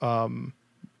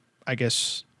 I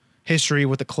guess history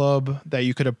with the club that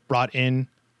you could have brought in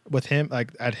with him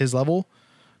like at his level,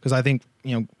 because I think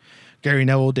Gary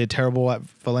Neville did terrible at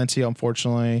Valencia,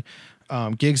 unfortunately.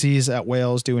 Giggsy's at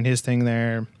Wales doing his thing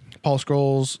there. Paul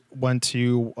Scholes went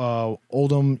to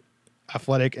Oldham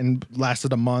Athletic and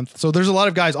lasted a month. So there's a lot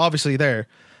of guys obviously there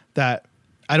that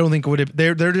I don't think would have.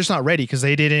 They're just not ready because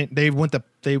they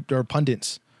were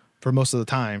pundits for most of the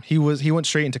time. He went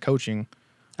straight into coaching.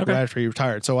 Okay. Right after he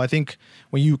retired. So I think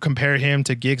when you compare him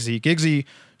to Giggsy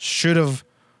should have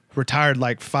retired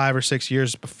like 5 or 6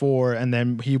 years before, and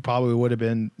then he probably would have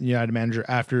been United manager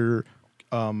after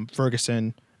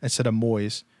Ferguson instead of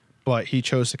Moyes. But he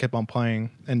chose to keep on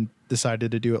playing and decided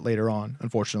to do it later on,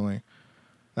 unfortunately.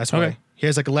 That's why he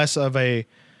has like less of a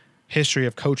history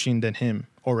of coaching than him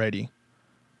already.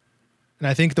 And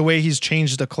I think the way he's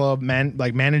changed the club,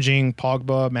 like managing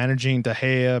Pogba, managing De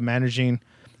Gea, managing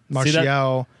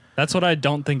Martial. That's what I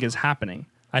don't think is happening.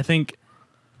 I think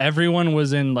everyone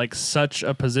was in like such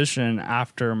a position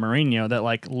after Mourinho that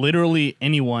like literally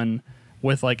anyone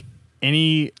with like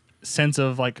any sense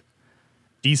of like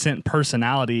decent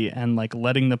personality and like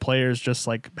letting the players just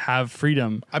like have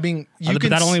freedom. I mean, but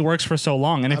that only works for so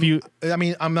long. And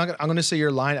I'm going to say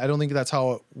your line. I don't think that's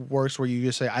how it works where you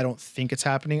just say, I don't think it's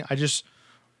happening.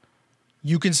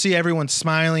 You can see everyone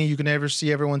smiling. You can never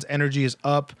see everyone's energy is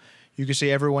up. You can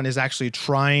see everyone is actually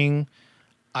trying.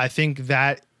 I think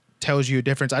that tells you a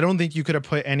difference. I don't think you could have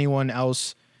put anyone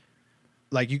else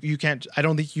like you can't. I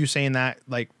don't think you saying that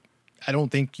like I don't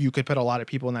think you could put a lot of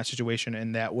people in that situation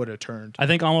and that would have turned. I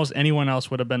think almost anyone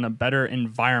else would have been a better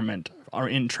environment or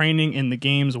in training, in the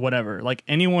games, whatever. Like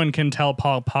anyone can tell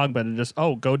Paul Pogba to just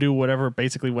go do whatever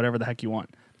the heck you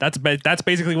want. That's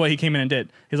basically what he came in and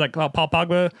did. He's like, Paul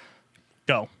Pogba,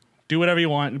 go do whatever you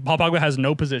want. Paul Pogba has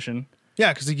no position.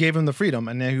 Yeah, because he gave him the freedom,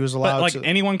 and then he was allowed. But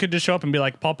anyone could just show up and be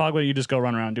like, Paul Pogba, you just go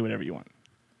run around and do whatever you want.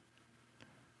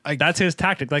 That's his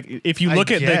tactic. Like if you look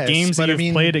at the games that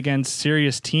you've played against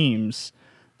serious teams,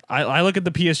 I look at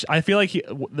the PSG. I feel like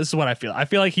this is what I feel. I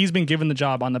feel like he's been given the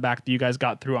job on the back that you guys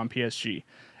got through on PSG,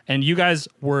 and you guys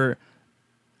were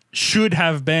should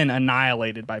have been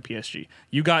annihilated by PSG.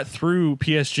 You got through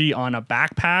PSG on a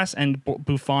back pass and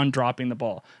Buffon dropping the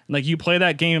ball. Like, you play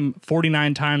that game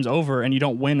 49 times over and you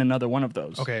don't win another one of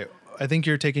those. Okay, I think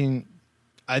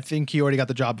he already got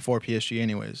the job before PSG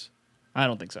anyways. I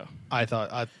don't think so. I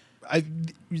thought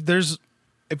there's,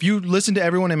 if you listen to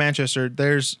everyone in Manchester,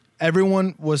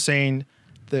 everyone was saying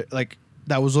that, like,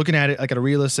 that was looking at it like at a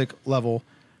realistic level.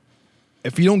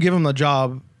 If you don't give him the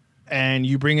job and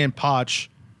you bring in Poch,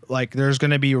 like, there's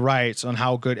going to be riots on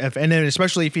how good, and then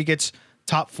especially if he gets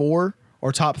top 4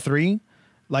 or top 3,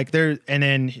 like, and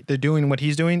then they're doing what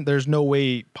he's doing, there's no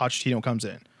way Pochettino comes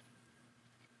in.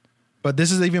 But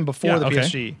this is even before the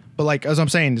PSG. But, like, as I'm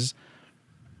saying,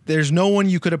 there's no one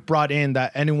you could have brought in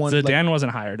that anyone. Zidane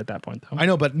wasn't hired at that point, though. I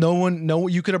know, but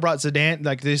you could have brought Zidane.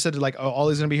 Like, they said, like, oh,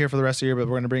 Ollie's going to be here for the rest of the year, but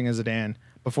we're going to bring in Zidane.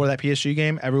 Before that PSG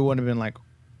game, everyone would have been like,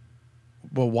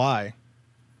 well, why?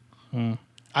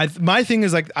 My thing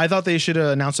is, like, I thought they should have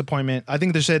announced appointment. I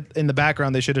think they said in the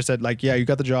background, they should have said, like, yeah, you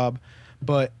got the job,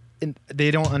 but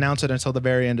they don't announce it until the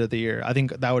very end of the year. I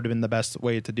think that would have been the best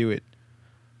way to do it.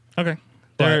 Okay.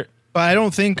 But I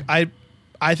don't think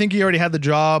I think he already had the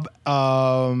job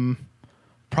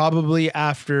probably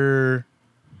after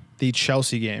the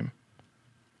Chelsea game.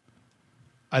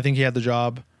 I think he had the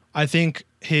job. I think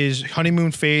his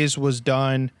honeymoon phase was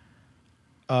done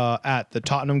at the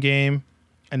Tottenham game,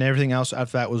 and everything else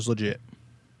after that was legit.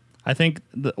 I think,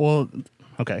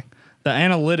 okay. The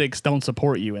analytics don't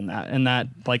support you in that,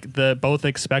 like, the both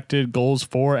expected goals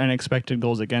for and expected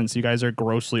goals against, you guys are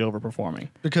grossly overperforming.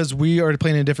 Because we are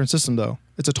playing in a different system, though.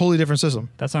 It's a totally different system.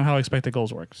 That's not how expected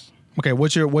goals works. Okay,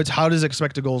 how does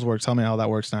expected goals work? Tell me how that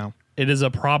works now. It is a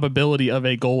probability of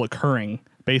a goal occurring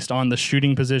based on the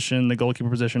shooting position, the goalkeeper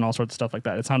position, all sorts of stuff like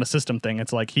that. It's not a system thing.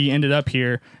 It's like, he ended up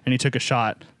here and he took a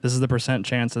shot. This is the %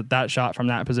 chance that shot from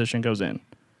that position goes in.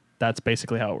 That's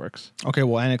basically how it works. Okay,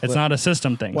 well, it's not a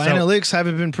system thing. Well, analytics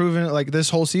haven't been proven, like, this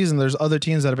whole season. There's other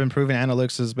teams that have been proven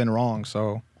analytics has been wrong.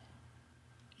 So,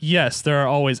 yes, there are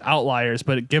always outliers,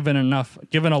 but given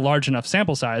a large enough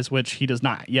sample size, which he does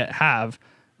not yet have,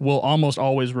 will almost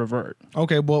always revert.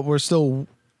 Okay, well, we're still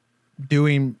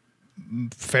doing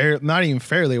not even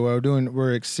fairly.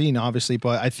 We're exceeding, obviously,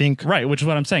 but I think right, which is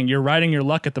what I'm saying. You're riding your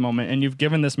luck at the moment, and you've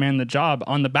given this man the job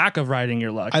on the back of riding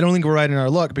your luck. I don't think we're riding our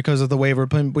luck because of the way we're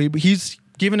playing. He's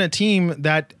given a team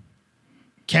that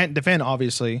can't defend,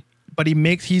 obviously, but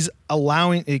he's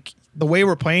allowing the way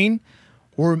we're playing.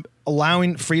 We're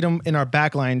allowing freedom in our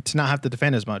back line to not have to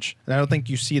defend as much, and I don't think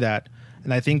you see that.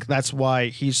 And I think that's why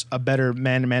he's a better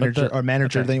manager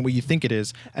than what you think it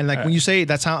is. And, like, when you say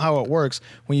that's how it works,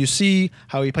 when you see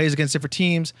how he plays against different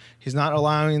teams, he's not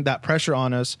allowing that pressure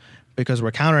on us because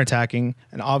we're counterattacking.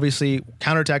 And obviously,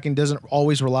 counterattacking doesn't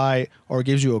always rely or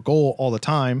gives you a goal all the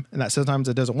time. And that sometimes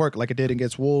it doesn't work, like it did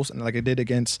against Wolves and like it did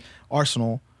against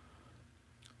Arsenal.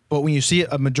 But when you see it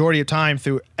a majority of time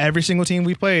through every single team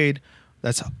we played,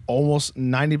 that's almost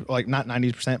 90, like not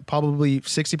 90%, probably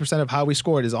 60% of how we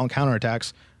scored is on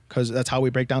counterattacks because that's how we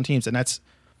break down teams. And that's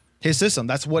his system.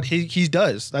 That's what he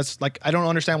does. That's, like, I don't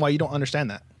understand why you don't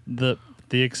understand that. The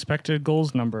expected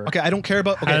goals number. Okay, I don't care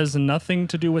about. Okay. Has nothing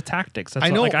to do with tactics. That's I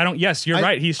know. Yes, you're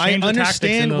right. He's changed the tactics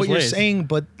in those ways. I understand what you're saying,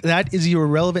 but that is your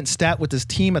irrelevant stat with this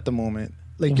team at the moment.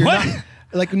 Like, you're what? not.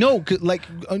 Like, no. Like,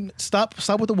 stop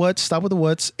with the whats. Stop with the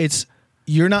whats. It's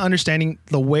you're not understanding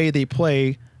the way they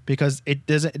play. Because it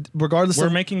doesn't, regardless. We're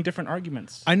making different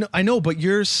arguments. I know, but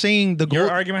you're saying your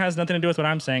argument has nothing to do with what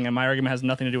I'm saying, and my argument has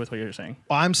nothing to do with what you're saying.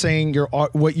 I'm saying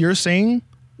what you're saying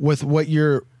with what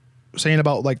you're saying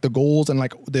about, like, the goals and,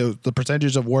 like, the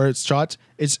percentage of where it's shots.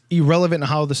 It's irrelevant in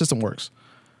how the system works.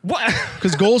 What?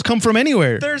 Because goals come from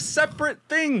anywhere. They're separate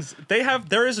things.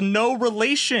 There is no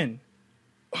relation.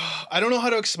 I don't know how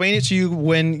to explain it to you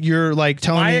when you're, like,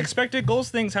 telling me. My expected goals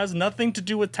things has nothing to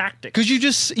do with tactics. Because you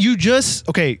just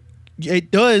okay,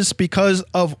 it does because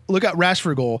of, look at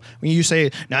Rashford goal. When you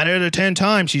say 9 out of 10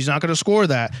 times he's not going to score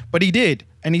that, but he did,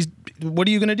 and what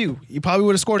are you going to do? You probably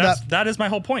would have scored that. That is my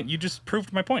whole point. You just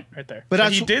proved my point right there. But so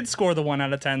he did score the 1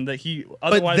 out of 10 that he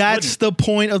otherwise But that's wouldn't. the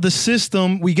point of the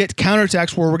system. We get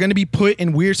counterattacks where we're going to be put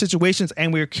in weird situations,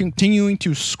 and we're continuing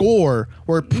to score.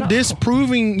 We're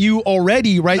disproving you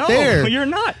already there. No, you're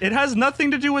not. It has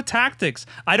nothing to do with tactics.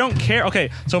 I don't care.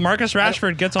 Okay, so Marcus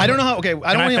Rashford gets on. I don't know how. Okay,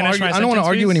 I don't want to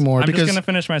argue anymore. I'm because just going to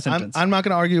finish my sentence. I'm not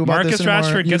going to argue about Marcus this anymore.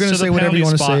 Rashford You're gets to say the whatever you penalty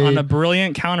want to spot say. on a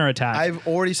brilliant counterattack. I've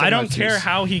already said I don't care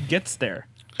how he gets there.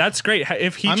 That's great.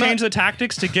 If he changed the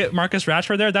tactics to get Marcus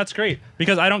Rashford there, that's great.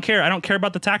 Because I don't care. I don't care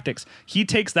about the tactics. He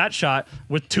takes that shot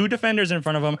with 2 defenders in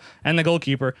front of him and the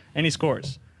goalkeeper, and he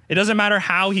scores. It doesn't matter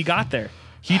how he got there.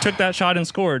 He took that shot and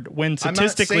scored when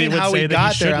statistically I'm it not saying would how say he that got he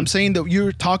there. shouldn't. I'm saying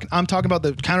that I'm talking about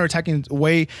the counterattacking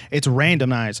way it's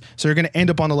randomized. So you're going to end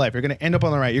up on the left. You're going to end up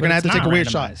on the right. You're going to have to take a weird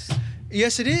shot.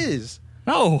 Yes, it is.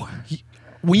 No.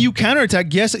 When you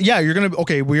counterattack, we're gonna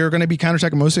be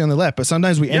counterattacking mostly on the left, but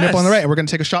sometimes we end up on the right and we're gonna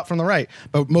take a shot from the right.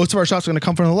 But most of our shots are gonna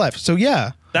come from the left. So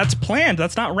yeah. That's planned.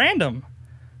 That's not random.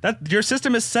 That your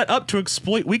system is set up to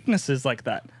exploit weaknesses like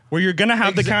that, where you're gonna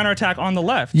have the counterattack on the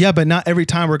left. Yeah, but not every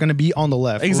time we're gonna be on the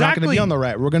left. Exactly. We're not gonna be on the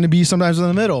right. We're gonna be sometimes in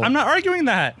the middle. I'm not arguing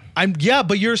that.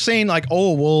 But you're saying like,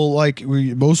 oh well, like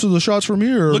most of the shots from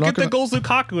here. Look at the goals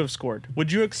Lukaku have scored.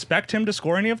 Would you expect him to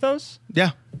score any of those?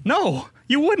 Yeah. No,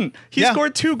 you wouldn't. He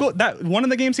scored 2 goals. That one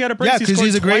of the games he had a brace. Yeah, because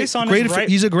he's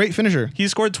a great finisher. He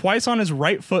scored twice on his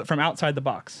right foot from outside the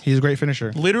box. He's a great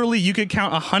finisher. Literally, you could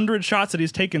count 100 shots that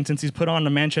he's taken since he's put on the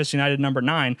Manchester United number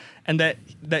 9, and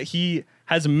that he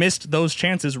has missed those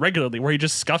chances regularly, where he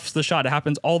just scuffs the shot. It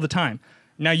happens all the time.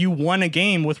 Now you won a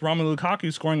game with Romelu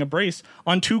Lukaku scoring a brace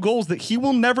on 2 goals that he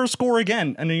will never score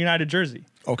again in a United jersey.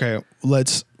 Okay,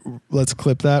 let's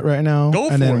clip that right now,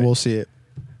 and then we'll see it.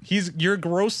 You're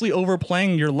grossly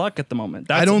overplaying your luck at the moment.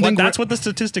 That's what the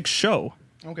statistics show.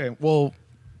 Okay, well,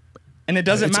 and it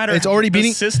doesn't matter. It's already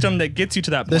beating the system that gets you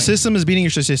to that point. The system is beating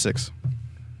your statistics.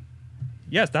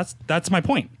 Yes, that's my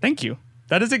point. Thank you.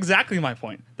 That is exactly my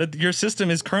point. That your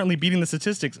system is currently beating the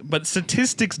statistics, but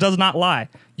statistics does not lie.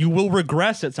 You will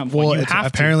regress at some point. Well,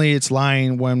 apparently it's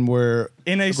lying when we're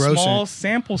in a small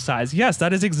sample size. Yes,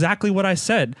 that is exactly what I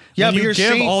said. Yeah, when but you're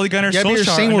saying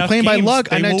we're playing by luck,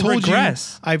 and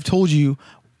I've told you,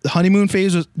 the honeymoon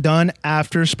phase was done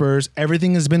after Spurs.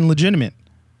 Everything has been legitimate,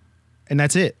 and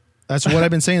that's it. That's what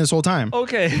I've been saying this whole time.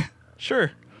 Okay,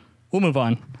 sure. We'll move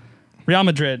on. Real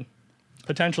Madrid.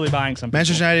 Potentially buying some people.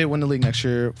 Manchester United win the league next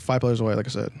year. 5 players away, like I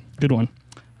said. Good one.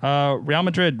 Real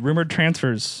Madrid, rumored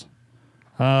transfers.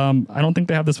 I don't think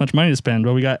they have this much money to spend,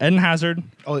 but we got Eden Hazard.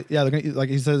 Oh, yeah. They're gonna, like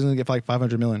he says, going to get like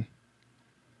 $500 million.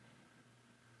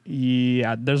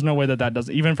 Yeah, there's no way that does.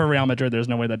 Even for Real Madrid, there's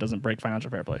no way that doesn't break financial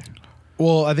fair play.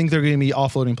 Well, I think they're going to be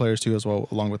offloading players too as well,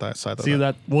 along with that side.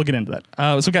 We'll get into that.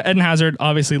 So we got Eden Hazard,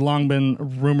 obviously long been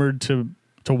rumored to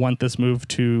want this move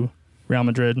to Real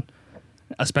Madrid,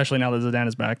 especially now that Zidane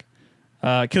is back.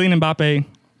 Kylian Mbappe,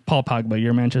 Paul Pogba,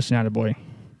 your Manchester United boy.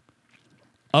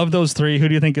 Of those 3, who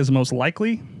do you think is most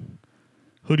likely?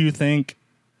 Who do you think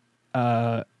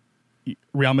Real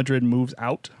Madrid moves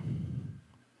out?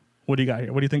 What do you got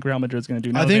here? What do you think Real Madrid's going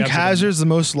to do? I think Hazard's the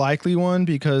most likely one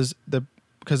because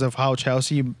of how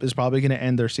Chelsea is probably going to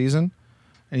end their season,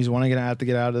 and he's going to have to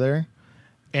get out of there.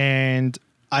 And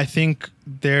I think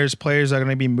there's players that are going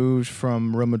to be moved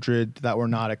from Real Madrid that we're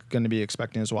not going to be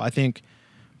expecting as well. I think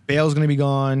Bale's going to be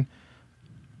gone.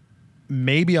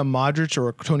 Maybe a Modric or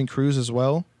a Toni Kroos as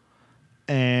well.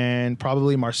 And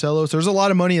probably Marcelo. So there's a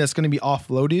lot of money that's going to be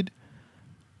offloaded.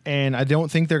 And I don't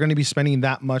think they're going to be spending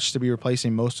that much to be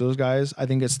replacing most of those guys. I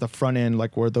think it's the front end,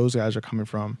 like where those guys are coming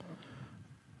from.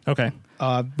 Okay.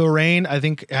 Bahrain, I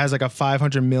think, has like a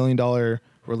 $500 million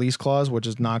release clause, which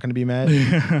is not going to be met.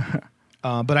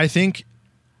 But I think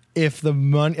if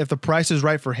the price is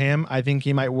right for him, I think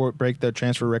he might break the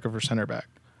transfer record for center back.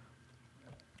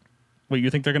 Wait, you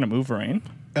think they're going to move Varane?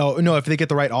 Oh no, if they get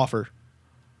the right offer.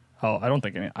 Oh, I don't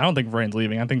think Varane's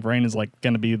leaving. I think Varane is like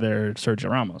going to be their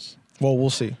Sergio Ramos. Well, we'll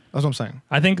see. That's what I'm saying.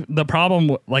 I think the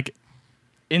problem, like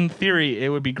in theory, it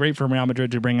would be great for Real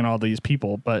Madrid to bring in all these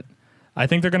people, but I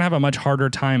think they're going to have a much harder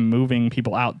time moving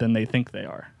people out than they think they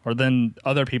are, or than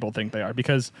other people think they are,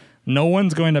 because no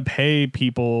one's going to pay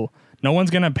people. No one's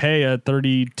going to pay a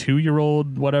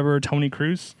 32-year-old whatever Toni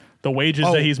Kroos the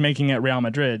wages that he's making at Real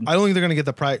Madrid. I don't think they're going to get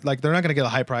the price. Like they're not going to get a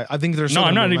high price. I think there's. No,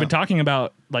 I'm not even talking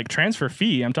about like transfer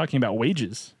fee. I'm talking about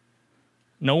wages.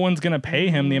 No one's going to pay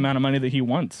him the amount of money that he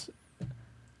wants.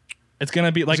 It's going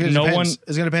to be like It's going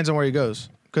to depend on where he goes.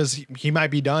 Because he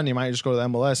might be done. He might just go to the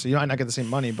MLS. So you might not get the same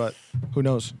money, but who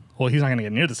knows? Well, he's not going to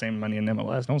get near the same money in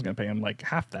MLS. No one's going to pay him like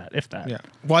half that, if that. Yeah.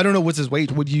 Well, I don't know what's his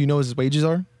wage. What do you know his wages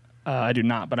are? I do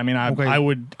not. But I mean, I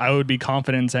would be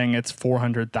confident saying it's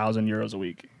 400,000 euros a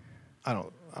week. I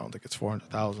don't think it's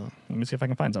 400,000. Let me see if I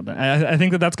can find something. I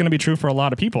think that's going to be true for a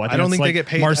lot of people. I don't think they get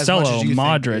paid Marcelo, as much as you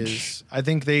Modric. Think I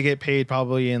think they get paid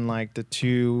probably in like the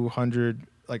 200,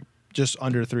 like just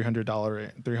under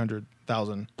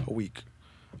 $300,000 a week.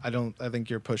 I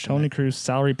think you're pushing Toni Kroos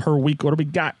salary per week. What do we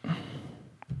got?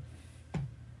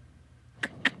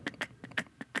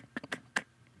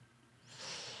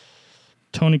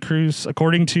 Toni Kroos,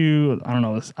 according to I don't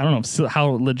know how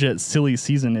legit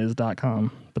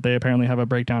sillyseasonis.com, but they apparently have a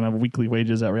breakdown of weekly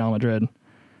wages at Real Madrid.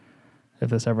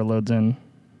 If this ever loads in.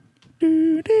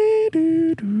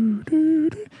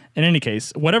 In any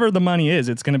case, whatever the money is,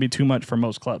 it's going to be too much for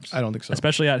most clubs. I don't think so.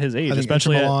 Especially at his age. I think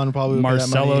Especially Inter at Milan probably will pay that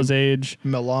Marcelo's money. age.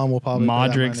 Milan will probably pay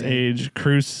that Modric's money. age.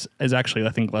 Cruz is actually, I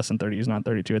think, less than 30. He's not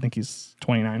 32. I think he's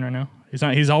 29 right now. He's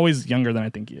not. He's always younger than I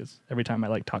think he is. Every time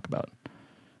I talk about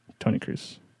Tony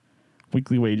Cruz.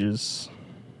 Weekly wages.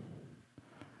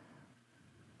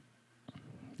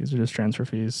 These are just transfer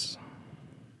fees.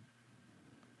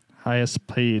 Highest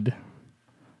paid.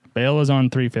 Bale is on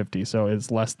 350, so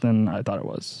it's less than I thought it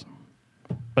was.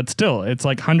 But still, it's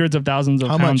like hundreds of thousands of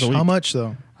pounds a week. How much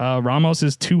though? Ramos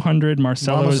is 200.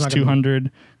 Marcelo Ramos is is not gonna-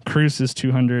 200. Cruz is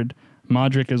 200.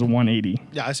 Modric is 180.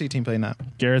 Yeah, I see a team playing that.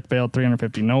 Gareth Bale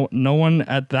 350. No one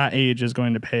at that age is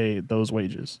going to pay those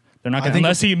wages. They're not I going think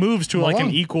unless he moves to like an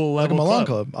Milan- equal Like a level Milan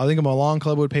club. club. I think a Milan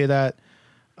club would pay that.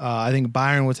 I think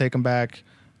Bayern would take him back.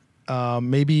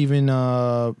 Maybe even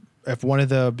if one of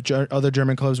the other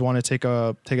German clubs want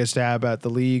to take a stab at the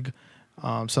league.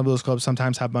 Some of those clubs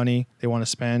sometimes have money they want to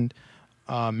spend.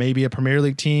 Maybe a Premier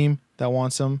League team that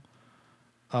wants him.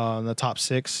 The top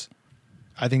 6,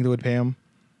 I think they would pay him.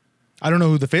 I don't know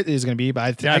who the fit is going to be,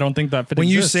 but I don't think that fit when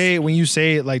exists. you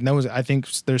say it like no, I think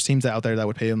there's teams out there that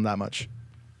would pay him that much.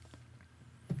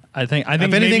 I think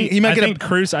anything, maybe, he might I get think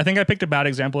Cruz. I think I picked a bad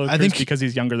example of I Cruz think- because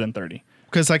he's younger than 30.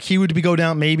 Because like he would go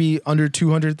down maybe under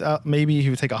 200, maybe he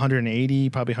would take 180,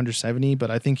 probably 170, but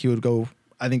I think he would go.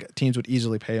 I think teams would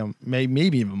easily pay him,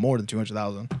 maybe even more than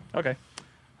 200,000. Okay.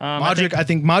 Modric, I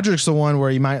think Modric's the one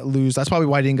where he might lose. That's probably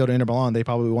why he didn't go to Inter Milan. They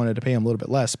probably wanted to pay him a little bit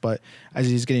less, but as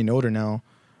he's getting older now,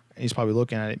 he's probably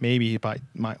looking at it. Maybe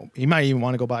he might even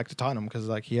want to go back to Tottenham because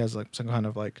like he has like some kind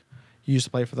of like he used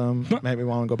to play for them. Maybe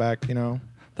want to go back.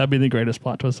 That'd be the greatest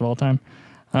plot twist of all time.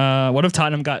 What if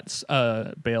Tottenham got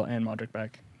Bale and Modric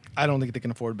back? I don't think they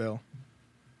can afford Bale.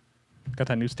 Got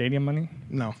that new stadium money?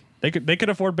 No. They could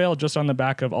afford Bale just on the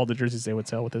back of all the jerseys they would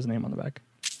sell with his name on the back.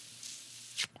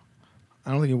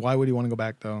 I don't think. Why would he want to go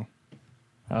back though?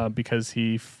 Because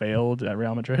he failed at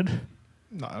Real Madrid.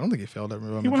 No, I don't think he failed at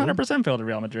Real He Madrid. 100% failed at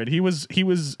Real Madrid. He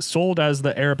was sold as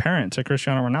the heir apparent to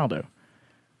Cristiano Ronaldo.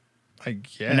 I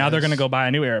guess. And now they're going to go buy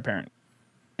a new heir apparent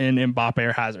in Mbappe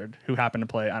or Hazard, who happened to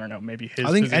play, I don't know, maybe his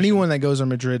I think position. anyone that goes to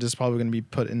Madrid is probably going to be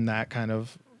put in that kind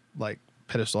of like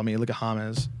pedestal. I mean, look at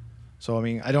James. So I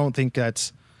mean, I don't think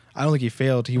he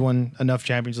failed. He won enough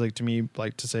Champions League to me,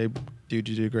 like to say, dude,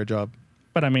 you did a great job.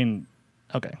 But I mean,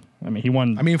 okay. I mean, he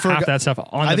won for half that stuff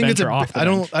on the bench or off the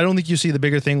bench. I don't think you see the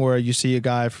bigger thing where you see a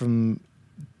guy from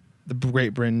the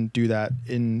Great Britain do that.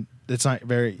 It's not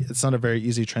a very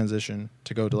easy transition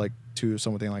to go to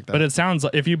something like that. But it sounds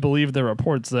like, if you believe the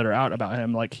reports that are out about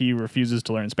him, like he refuses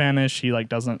to learn Spanish. He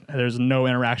doesn't. There's no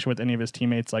interaction with any of his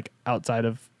teammates outside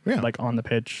of on the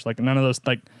pitch. Like none of those.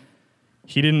 Like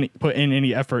he didn't put in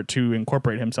any effort to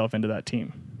incorporate himself into that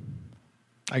team.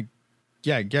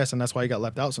 I guess, and that's why he got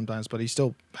left out sometimes. But he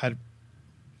still had.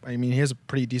 I mean, he has a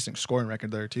pretty decent scoring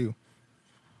record there too.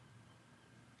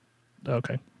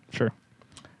 Okay, sure.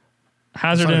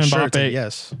 Hazard It's and not a surety, Mbappe.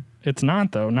 yes. It's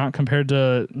not though. Not compared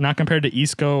to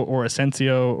Isco or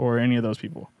Asensio or any of those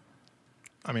people.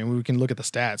 I mean, we can look at the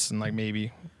stats and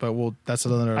maybe, but that's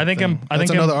another. I think thing. I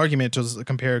That's think another argument to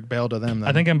compare Bale to them. Then.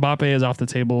 I think Mbappe is off the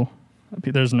table.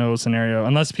 There's no scenario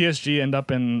unless PSG end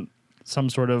up in some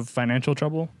sort of financial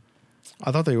trouble,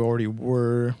 I thought they already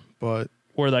were, but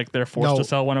or they're forced No. to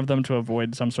sell one of them to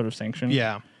avoid some sort of sanction.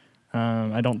 yeah.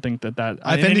 I don't think that. If In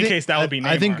any anything, case, that would be Neymar.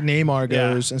 I think Neymar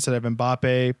goes instead of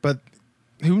Mbappe, but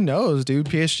who knows, dude?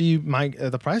 PSG might.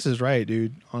 The price is right,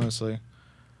 dude. Honestly,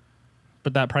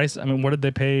 But that price, I mean, what did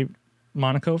they pay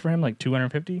Monaco for him? Like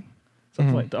 250,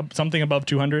 something above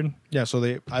 200. yeah.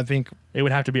 So I think, It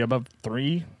would have to be above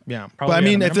 3. yeah. Probably But I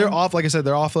mean, at a if they're minimum. off, like I said,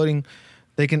 they're offloading.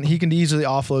 He can easily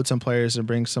offload some players and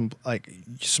bring some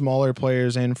smaller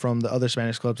players in from the other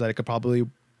Spanish clubs that could probably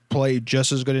play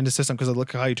just as good in the system because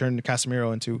look how he turned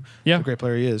Casemiro into the great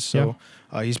player he is. So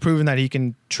he's proven that he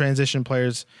can transition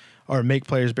players or make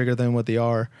players bigger than what they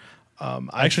are.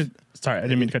 Sorry, I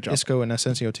didn't mean to cut you off. Isco and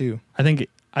Asensio too. I think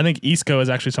Isco is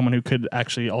actually someone who could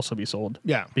actually also be sold.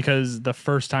 Yeah. Because the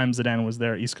first time Zidane was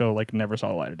there, Isco never saw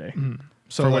the light of day.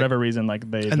 So For whatever reason,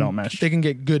 they don't mesh. They can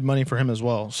get good money for him as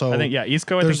well. So I think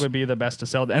Isco I think would be the best to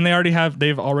sell. And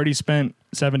they've already spent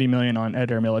 70 million on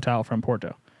Eder Militao from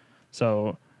Porto.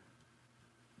 So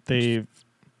they're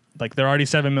already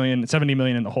 70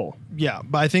 million in the hole. yeah,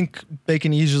 but I think they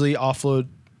can easily offload.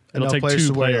 It'll enough take players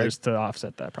two to where, players to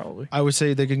offset that probably. I would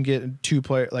say they can get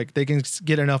they can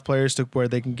get enough players to where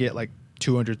they can get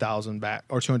 200,000 back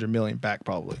or 200 million back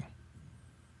probably.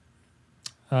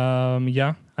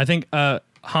 Yeah. I think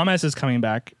James is coming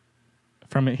back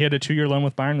he had a 2-year loan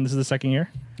with Bayern and this is the second year.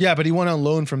 Yeah, but he went on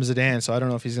loan from Zidane, so I don't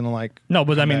know if he's gonna like. No,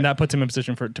 but I come mean back. that puts him in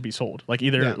position for it to be sold. Like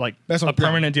either Yeah. like That's a what- yeah.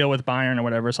 permanent deal with Bayern or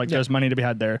whatever. It's like Yeah. there's money to be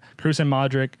had there. Cruz and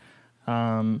Modric,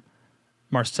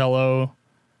 Marcelo,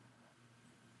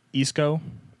 Isco.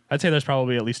 I'd say there's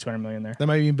probably at least 200 million there. There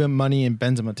might even been money in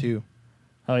Benzema too.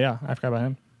 Oh yeah, I forgot about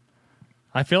him.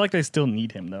 I feel like they still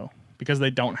need him though because they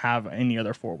don't have any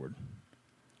other forward.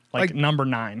 Like number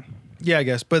 9. Yeah, I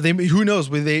guess, but who knows?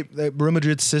 With Real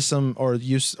Madrid's system or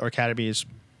use or academy is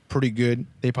pretty good.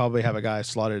 They probably have a guy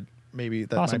slotted. Maybe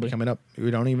that might Possibly. be coming up.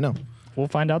 We don't even know. We'll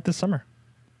find out this summer.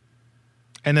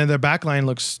 And then their back line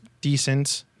looks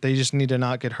decent. They just need to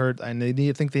not get hurt, and they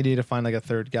need to find like a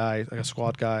third guy, like a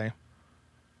squad guy.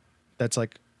 That's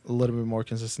like a little bit more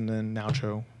consistent than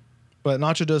Nacho. But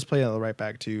Nacho does play at the right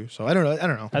back too, so I don't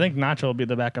know. I think Nacho will be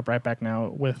the backup right back now.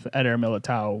 With Eder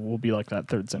Militao will be like that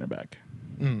third center back.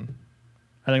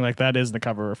 I think like that is the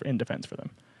cover in defense for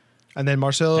them, And then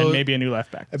Marcelo and maybe a new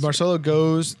left back. If Marcelo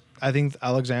goes, I think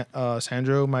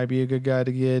Sandro might be a good guy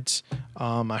to get.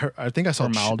 I think I saw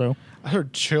Ronaldo. I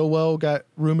heard Chilwell got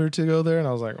rumored to go there, and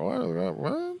I was like,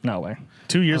 what? No way.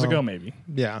 2 years ago, maybe.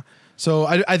 Yeah. So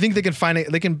I think they can find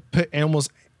it. They can put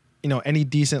almost any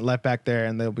decent left back there,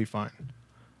 and they'll be fine.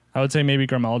 I would say maybe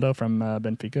Grimaldo from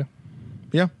Benfica.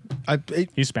 Yeah.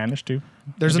 He's Spanish too.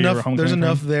 There's Maybe a enough. homecoming There's for him.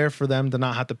 enough there for them to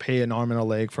not have to pay an arm and a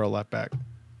leg for a left back.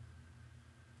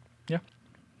 Yeah.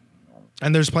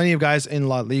 And there's plenty of guys in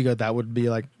La Liga that would be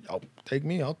like, "Oh, take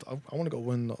me. I want to go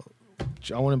win.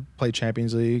 I want to play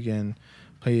Champions League and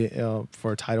play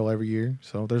for a title every year."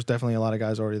 So there's definitely a lot of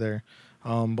guys already there.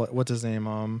 But what's his name?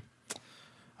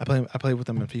 I play with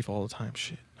them in FIFA all the time.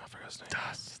 Shit, I forgot his name.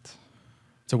 Dust.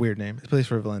 It's a weird name. He plays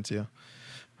for Valencia.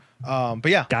 But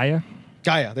yeah, Gaia.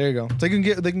 Gaia. There you go. They can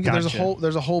get. Gotcha.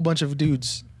 There's a whole bunch of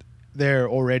dudes there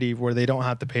already where they don't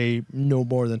have to pay no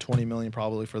more than 20 million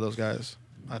probably for those guys.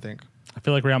 I think. I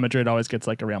feel like Real Madrid always gets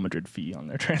like a Real Madrid fee on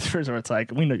their transfers, where it's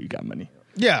like we know you got money.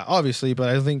 Yeah, obviously, but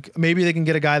I think maybe they can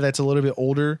get a guy that's a little bit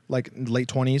older, like late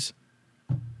 20s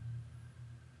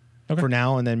for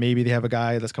now, and then maybe they have a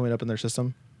guy that's coming up in their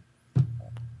system.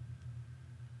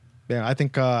 Yeah, I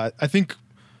think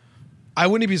I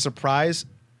wouldn't be surprised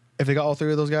if they got all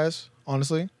 3 of those guys,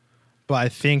 honestly. But I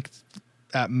think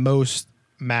at most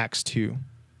max 2.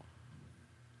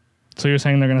 So you're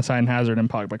saying they're going to sign Hazard and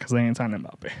Pogba because they ain't signed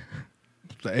Mbappe?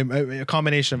 A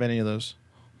combination of any of those.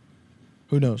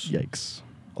 Who knows? Yikes.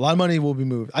 A lot of money will be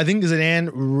moved. I think Zidane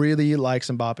really likes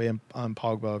Mbappe and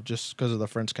Pogba just because of the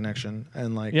French connection,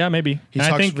 and like Yeah, maybe. he And I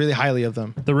talks think really highly of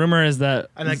them. the rumor is that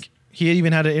And like he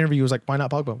even had an interview. He was like, "Why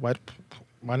not Pogba?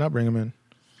 Why not bring him in?"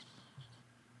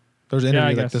 There was an Yeah,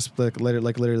 I interview like guess. this,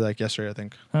 literally like yesterday, I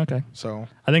think. okay. So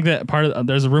I think that part of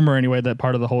there's a rumor anyway that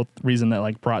part of the whole reason that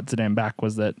like brought Zidane back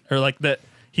was that, or like that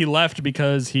he left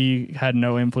because he had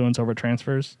no influence over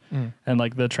transfers, and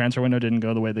like the transfer window didn't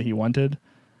go the way that he wanted,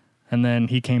 and then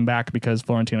he came back because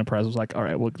Florentino Perez was like, all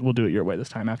right, we'll do it your way this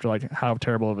time after like how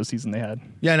terrible of a season they had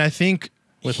yeah, and I think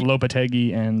with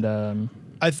Lopetegui and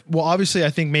obviously I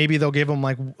think maybe they'll give him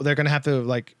like they're gonna have to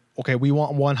like, okay, we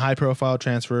want one high profile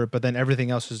transfer, but then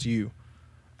everything else is you.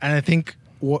 And I think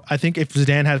if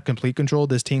Zidane had complete control,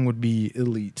 this team would be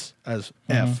elite as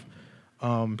F.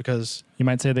 Because you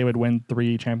might say they would win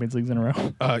 3 Champions Leagues in a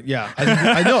row. yeah,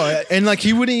 I know, and like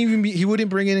he wouldn't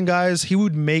bring in guys. He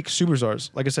would make superstars.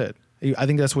 Like I said, I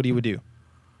think that's what he would do.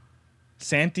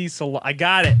 Santi Solari. I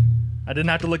got it. I didn't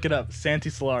have to look it up. Santi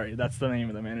Solari. That's the name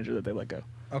of the manager that they let go.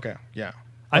 Okay, yeah.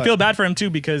 I feel bad for him too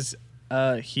because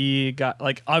he got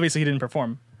like obviously he didn't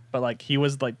perform, but like he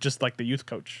was like just like the youth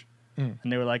coach, and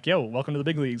they were like, "Yo, welcome to the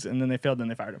big leagues," and then they failed,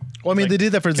 and they fired him. Well, I mean, Like, they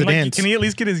did that for can, Zidane. like, can he at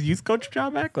least get his youth coach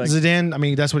job back? Like Zidane, I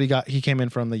mean, that's what he got. He came in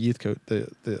from the youth coach,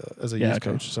 as a Yeah, youth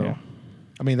okay, coach. So, yeah.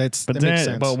 I mean, that but makes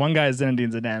sense. but one guy is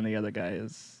Zinedine Zidane, the other guy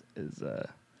is I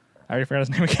already forgot his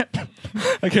name again.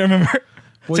 I can't remember.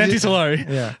 Was Santi it- Solari.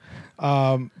 Yeah.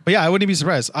 But yeah, I wouldn't be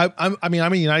surprised. I'm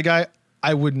a United guy.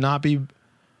 I would not be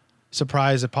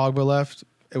surprised if Pogba left.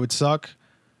 It would suck.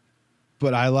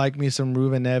 But I like me some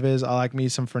Ruben Neves. I like me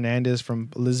some Fernandes from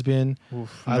Lisbon. I None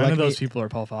like of those me- people are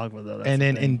Paul Pogba though. That's and the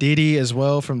then thing. Ndidi as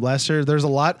well from Leicester. There's a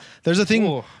lot. There's a thing.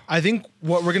 Ooh. I think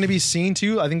what we're going to be seeing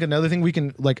too. I think another thing we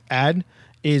can like add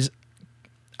is,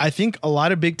 I think a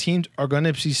lot of big teams are going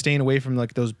to be staying away from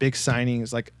like those big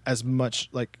signings like as much.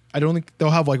 Like I don't think they'll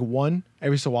have like one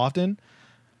every so often.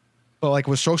 But like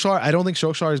with Solskjaer, I don't think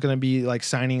Solskjaer is going to be like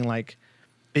signing like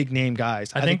big name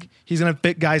guys. I think he's going to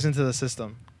fit guys into the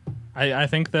system. I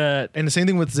think that And the same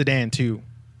thing with Zidane too.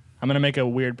 I'm gonna make a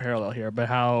weird parallel here, but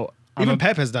how Even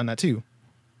Pep has done that too.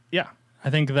 yeah, I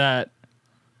think that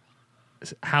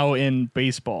how in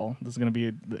baseball this is gonna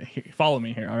be. Follow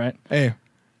me here, all right? Hey,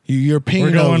 You Europeanos.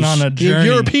 We're going on a journey.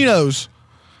 You Europeanos.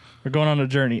 We're going on a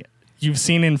journey. You've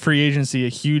seen in free agency a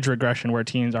huge regression where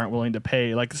teams aren't willing to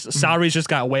pay. Like salaries just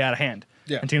got way out of hand.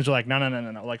 Yeah. And teams are like, no.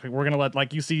 Like we're gonna let,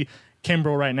 like you see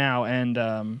Kimbrel right now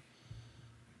and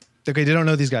Okay, they don't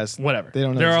know these guys. whatever. They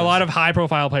don't know there these are a guys. lot of high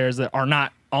profile players that are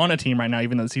not on a team right now,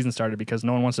 even though the season started, because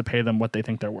no one wants to pay them what they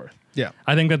think they're worth. Yeah.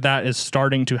 I think that is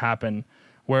starting to happen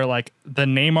where like the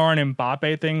Neymar and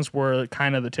Mbappe things were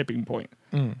kind of the tipping point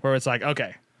where it's like,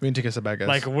 okay, We need to take a step back, guys.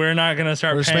 like we're not going to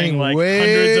start We're paying spending like way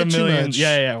hundreds of too millions. much.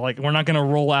 Yeah. Like we're not going to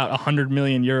roll out 100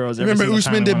 million euros. Every Remember single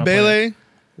time Ousmane we wanna play. Dembele?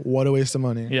 What a waste of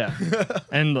money. Yeah.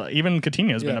 And even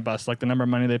Coutinho's been Yeah. a bust, like the number of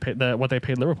money they paid, what they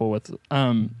paid Liverpool with.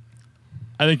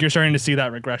 I think you're starting to see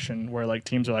that regression where like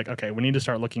teams are like, okay, we need to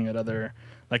start looking at other,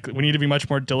 like we need to be much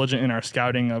more diligent in our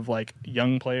scouting of like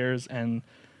young players and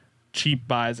cheap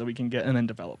buys that we can get and then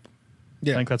develop.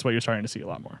 Yeah. I think that's what you're starting to see a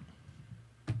lot more.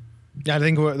 Yeah, I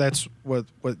think that's what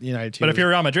United. But if you're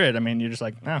Real Madrid, I mean, you're just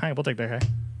like, oh, hey, we'll take that guy.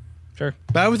 Sure.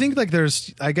 But I would think like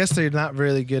I guess they're not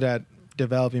really good at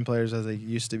developing players as they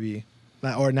used to be,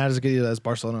 or not as good as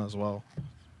Barcelona as well.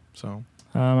 So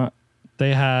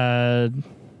They had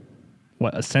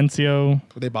what, Asensio?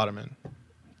 they bought him in.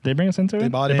 They bring Asensio in? They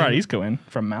bought brought in- Isco in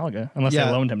from Malaga, unless Yeah.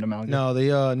 they loaned him to Malaga.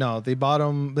 No, they bought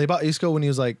him. They bought Isco when he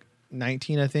was like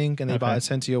 19, I think, and they Okay. bought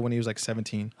Asensio when he was like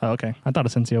 17. Oh, okay. I thought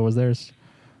Asensio was theirs.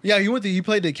 Yeah, he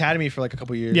played the academy for like a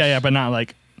couple years. Yeah, but not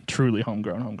like truly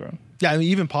homegrown. Yeah, I mean,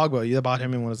 even Pogba, you bought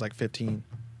him in when he was like 15.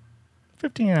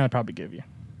 15, I'd probably give you.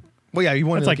 Well, yeah, he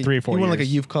won That's like 3 or 4 He won like a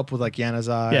years. youth cup with like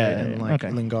Januzaj Yeah, and yeah, like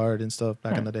okay. Lingard and stuff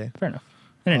back in the day. Fair enough.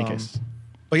 In any Um, case.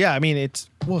 But yeah, I mean,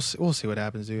 we'll see what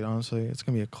happens, dude. Honestly, it's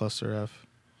gonna be a cluster F.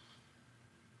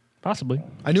 Possibly.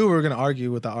 I knew we were gonna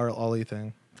argue with the Ollie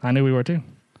thing. I knew we were too.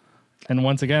 And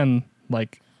once again,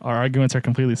 like our arguments are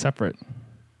completely separate.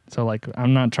 So like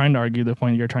I'm not trying to argue the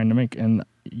point you're trying to make, and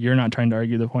you're not trying to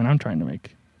argue the point I'm trying to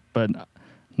make. But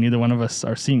neither one of us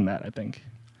are seeing that, I think.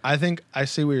 I think I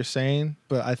see what you're saying,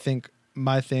 but I think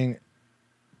my thing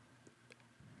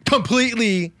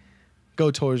completely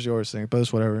go towards yours thing. But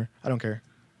it's whatever. I don't care.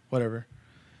 Whatever.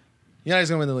 United's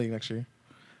gonna win the league next year.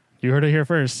 You heard it here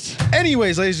first.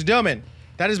 Anyways, ladies and gentlemen,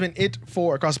 that has been it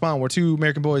for Across the Pond, where two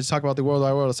American boys talk about the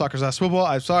worldwide world of soccer/football.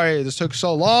 I'm sorry this took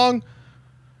so long.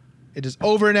 It is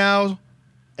over now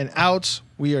and out.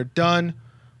 We are done.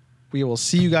 We will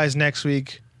see you guys next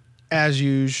week, as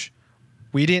usual.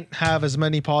 We didn't have as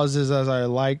many pauses as I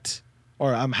liked,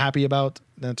 or I'm happy about.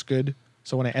 That's good.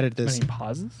 So when I edit this, Any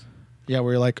pauses? yeah,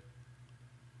 we're like,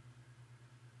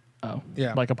 Oh.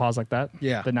 Yeah. Like a pause like that?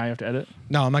 Yeah. That now you have to edit?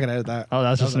 no, I'm not gonna edit that. Oh,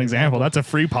 that's That just was an example. That's a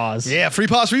free pause. Yeah, free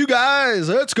pause for you guys.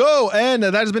 Let's go. And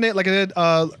that has been it. Like I did,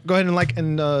 go ahead and like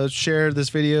and share this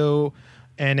video.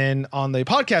 And then on the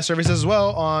podcast services as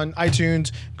well, on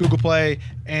iTunes, Google Play,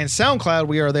 and SoundCloud,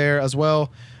 we are there as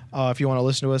well. If you want to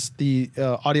listen to us, the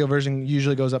audio version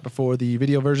usually goes up before the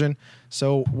video version.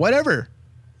 So whatever,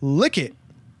 lick it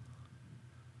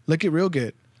real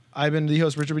good. I've been the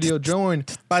host, Richard Video,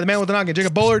 joined by the man with the noggin,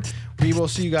 Jacob Bullard. We will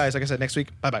see you guys, like I said, next week.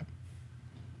 Bye-bye.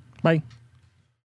 Bye.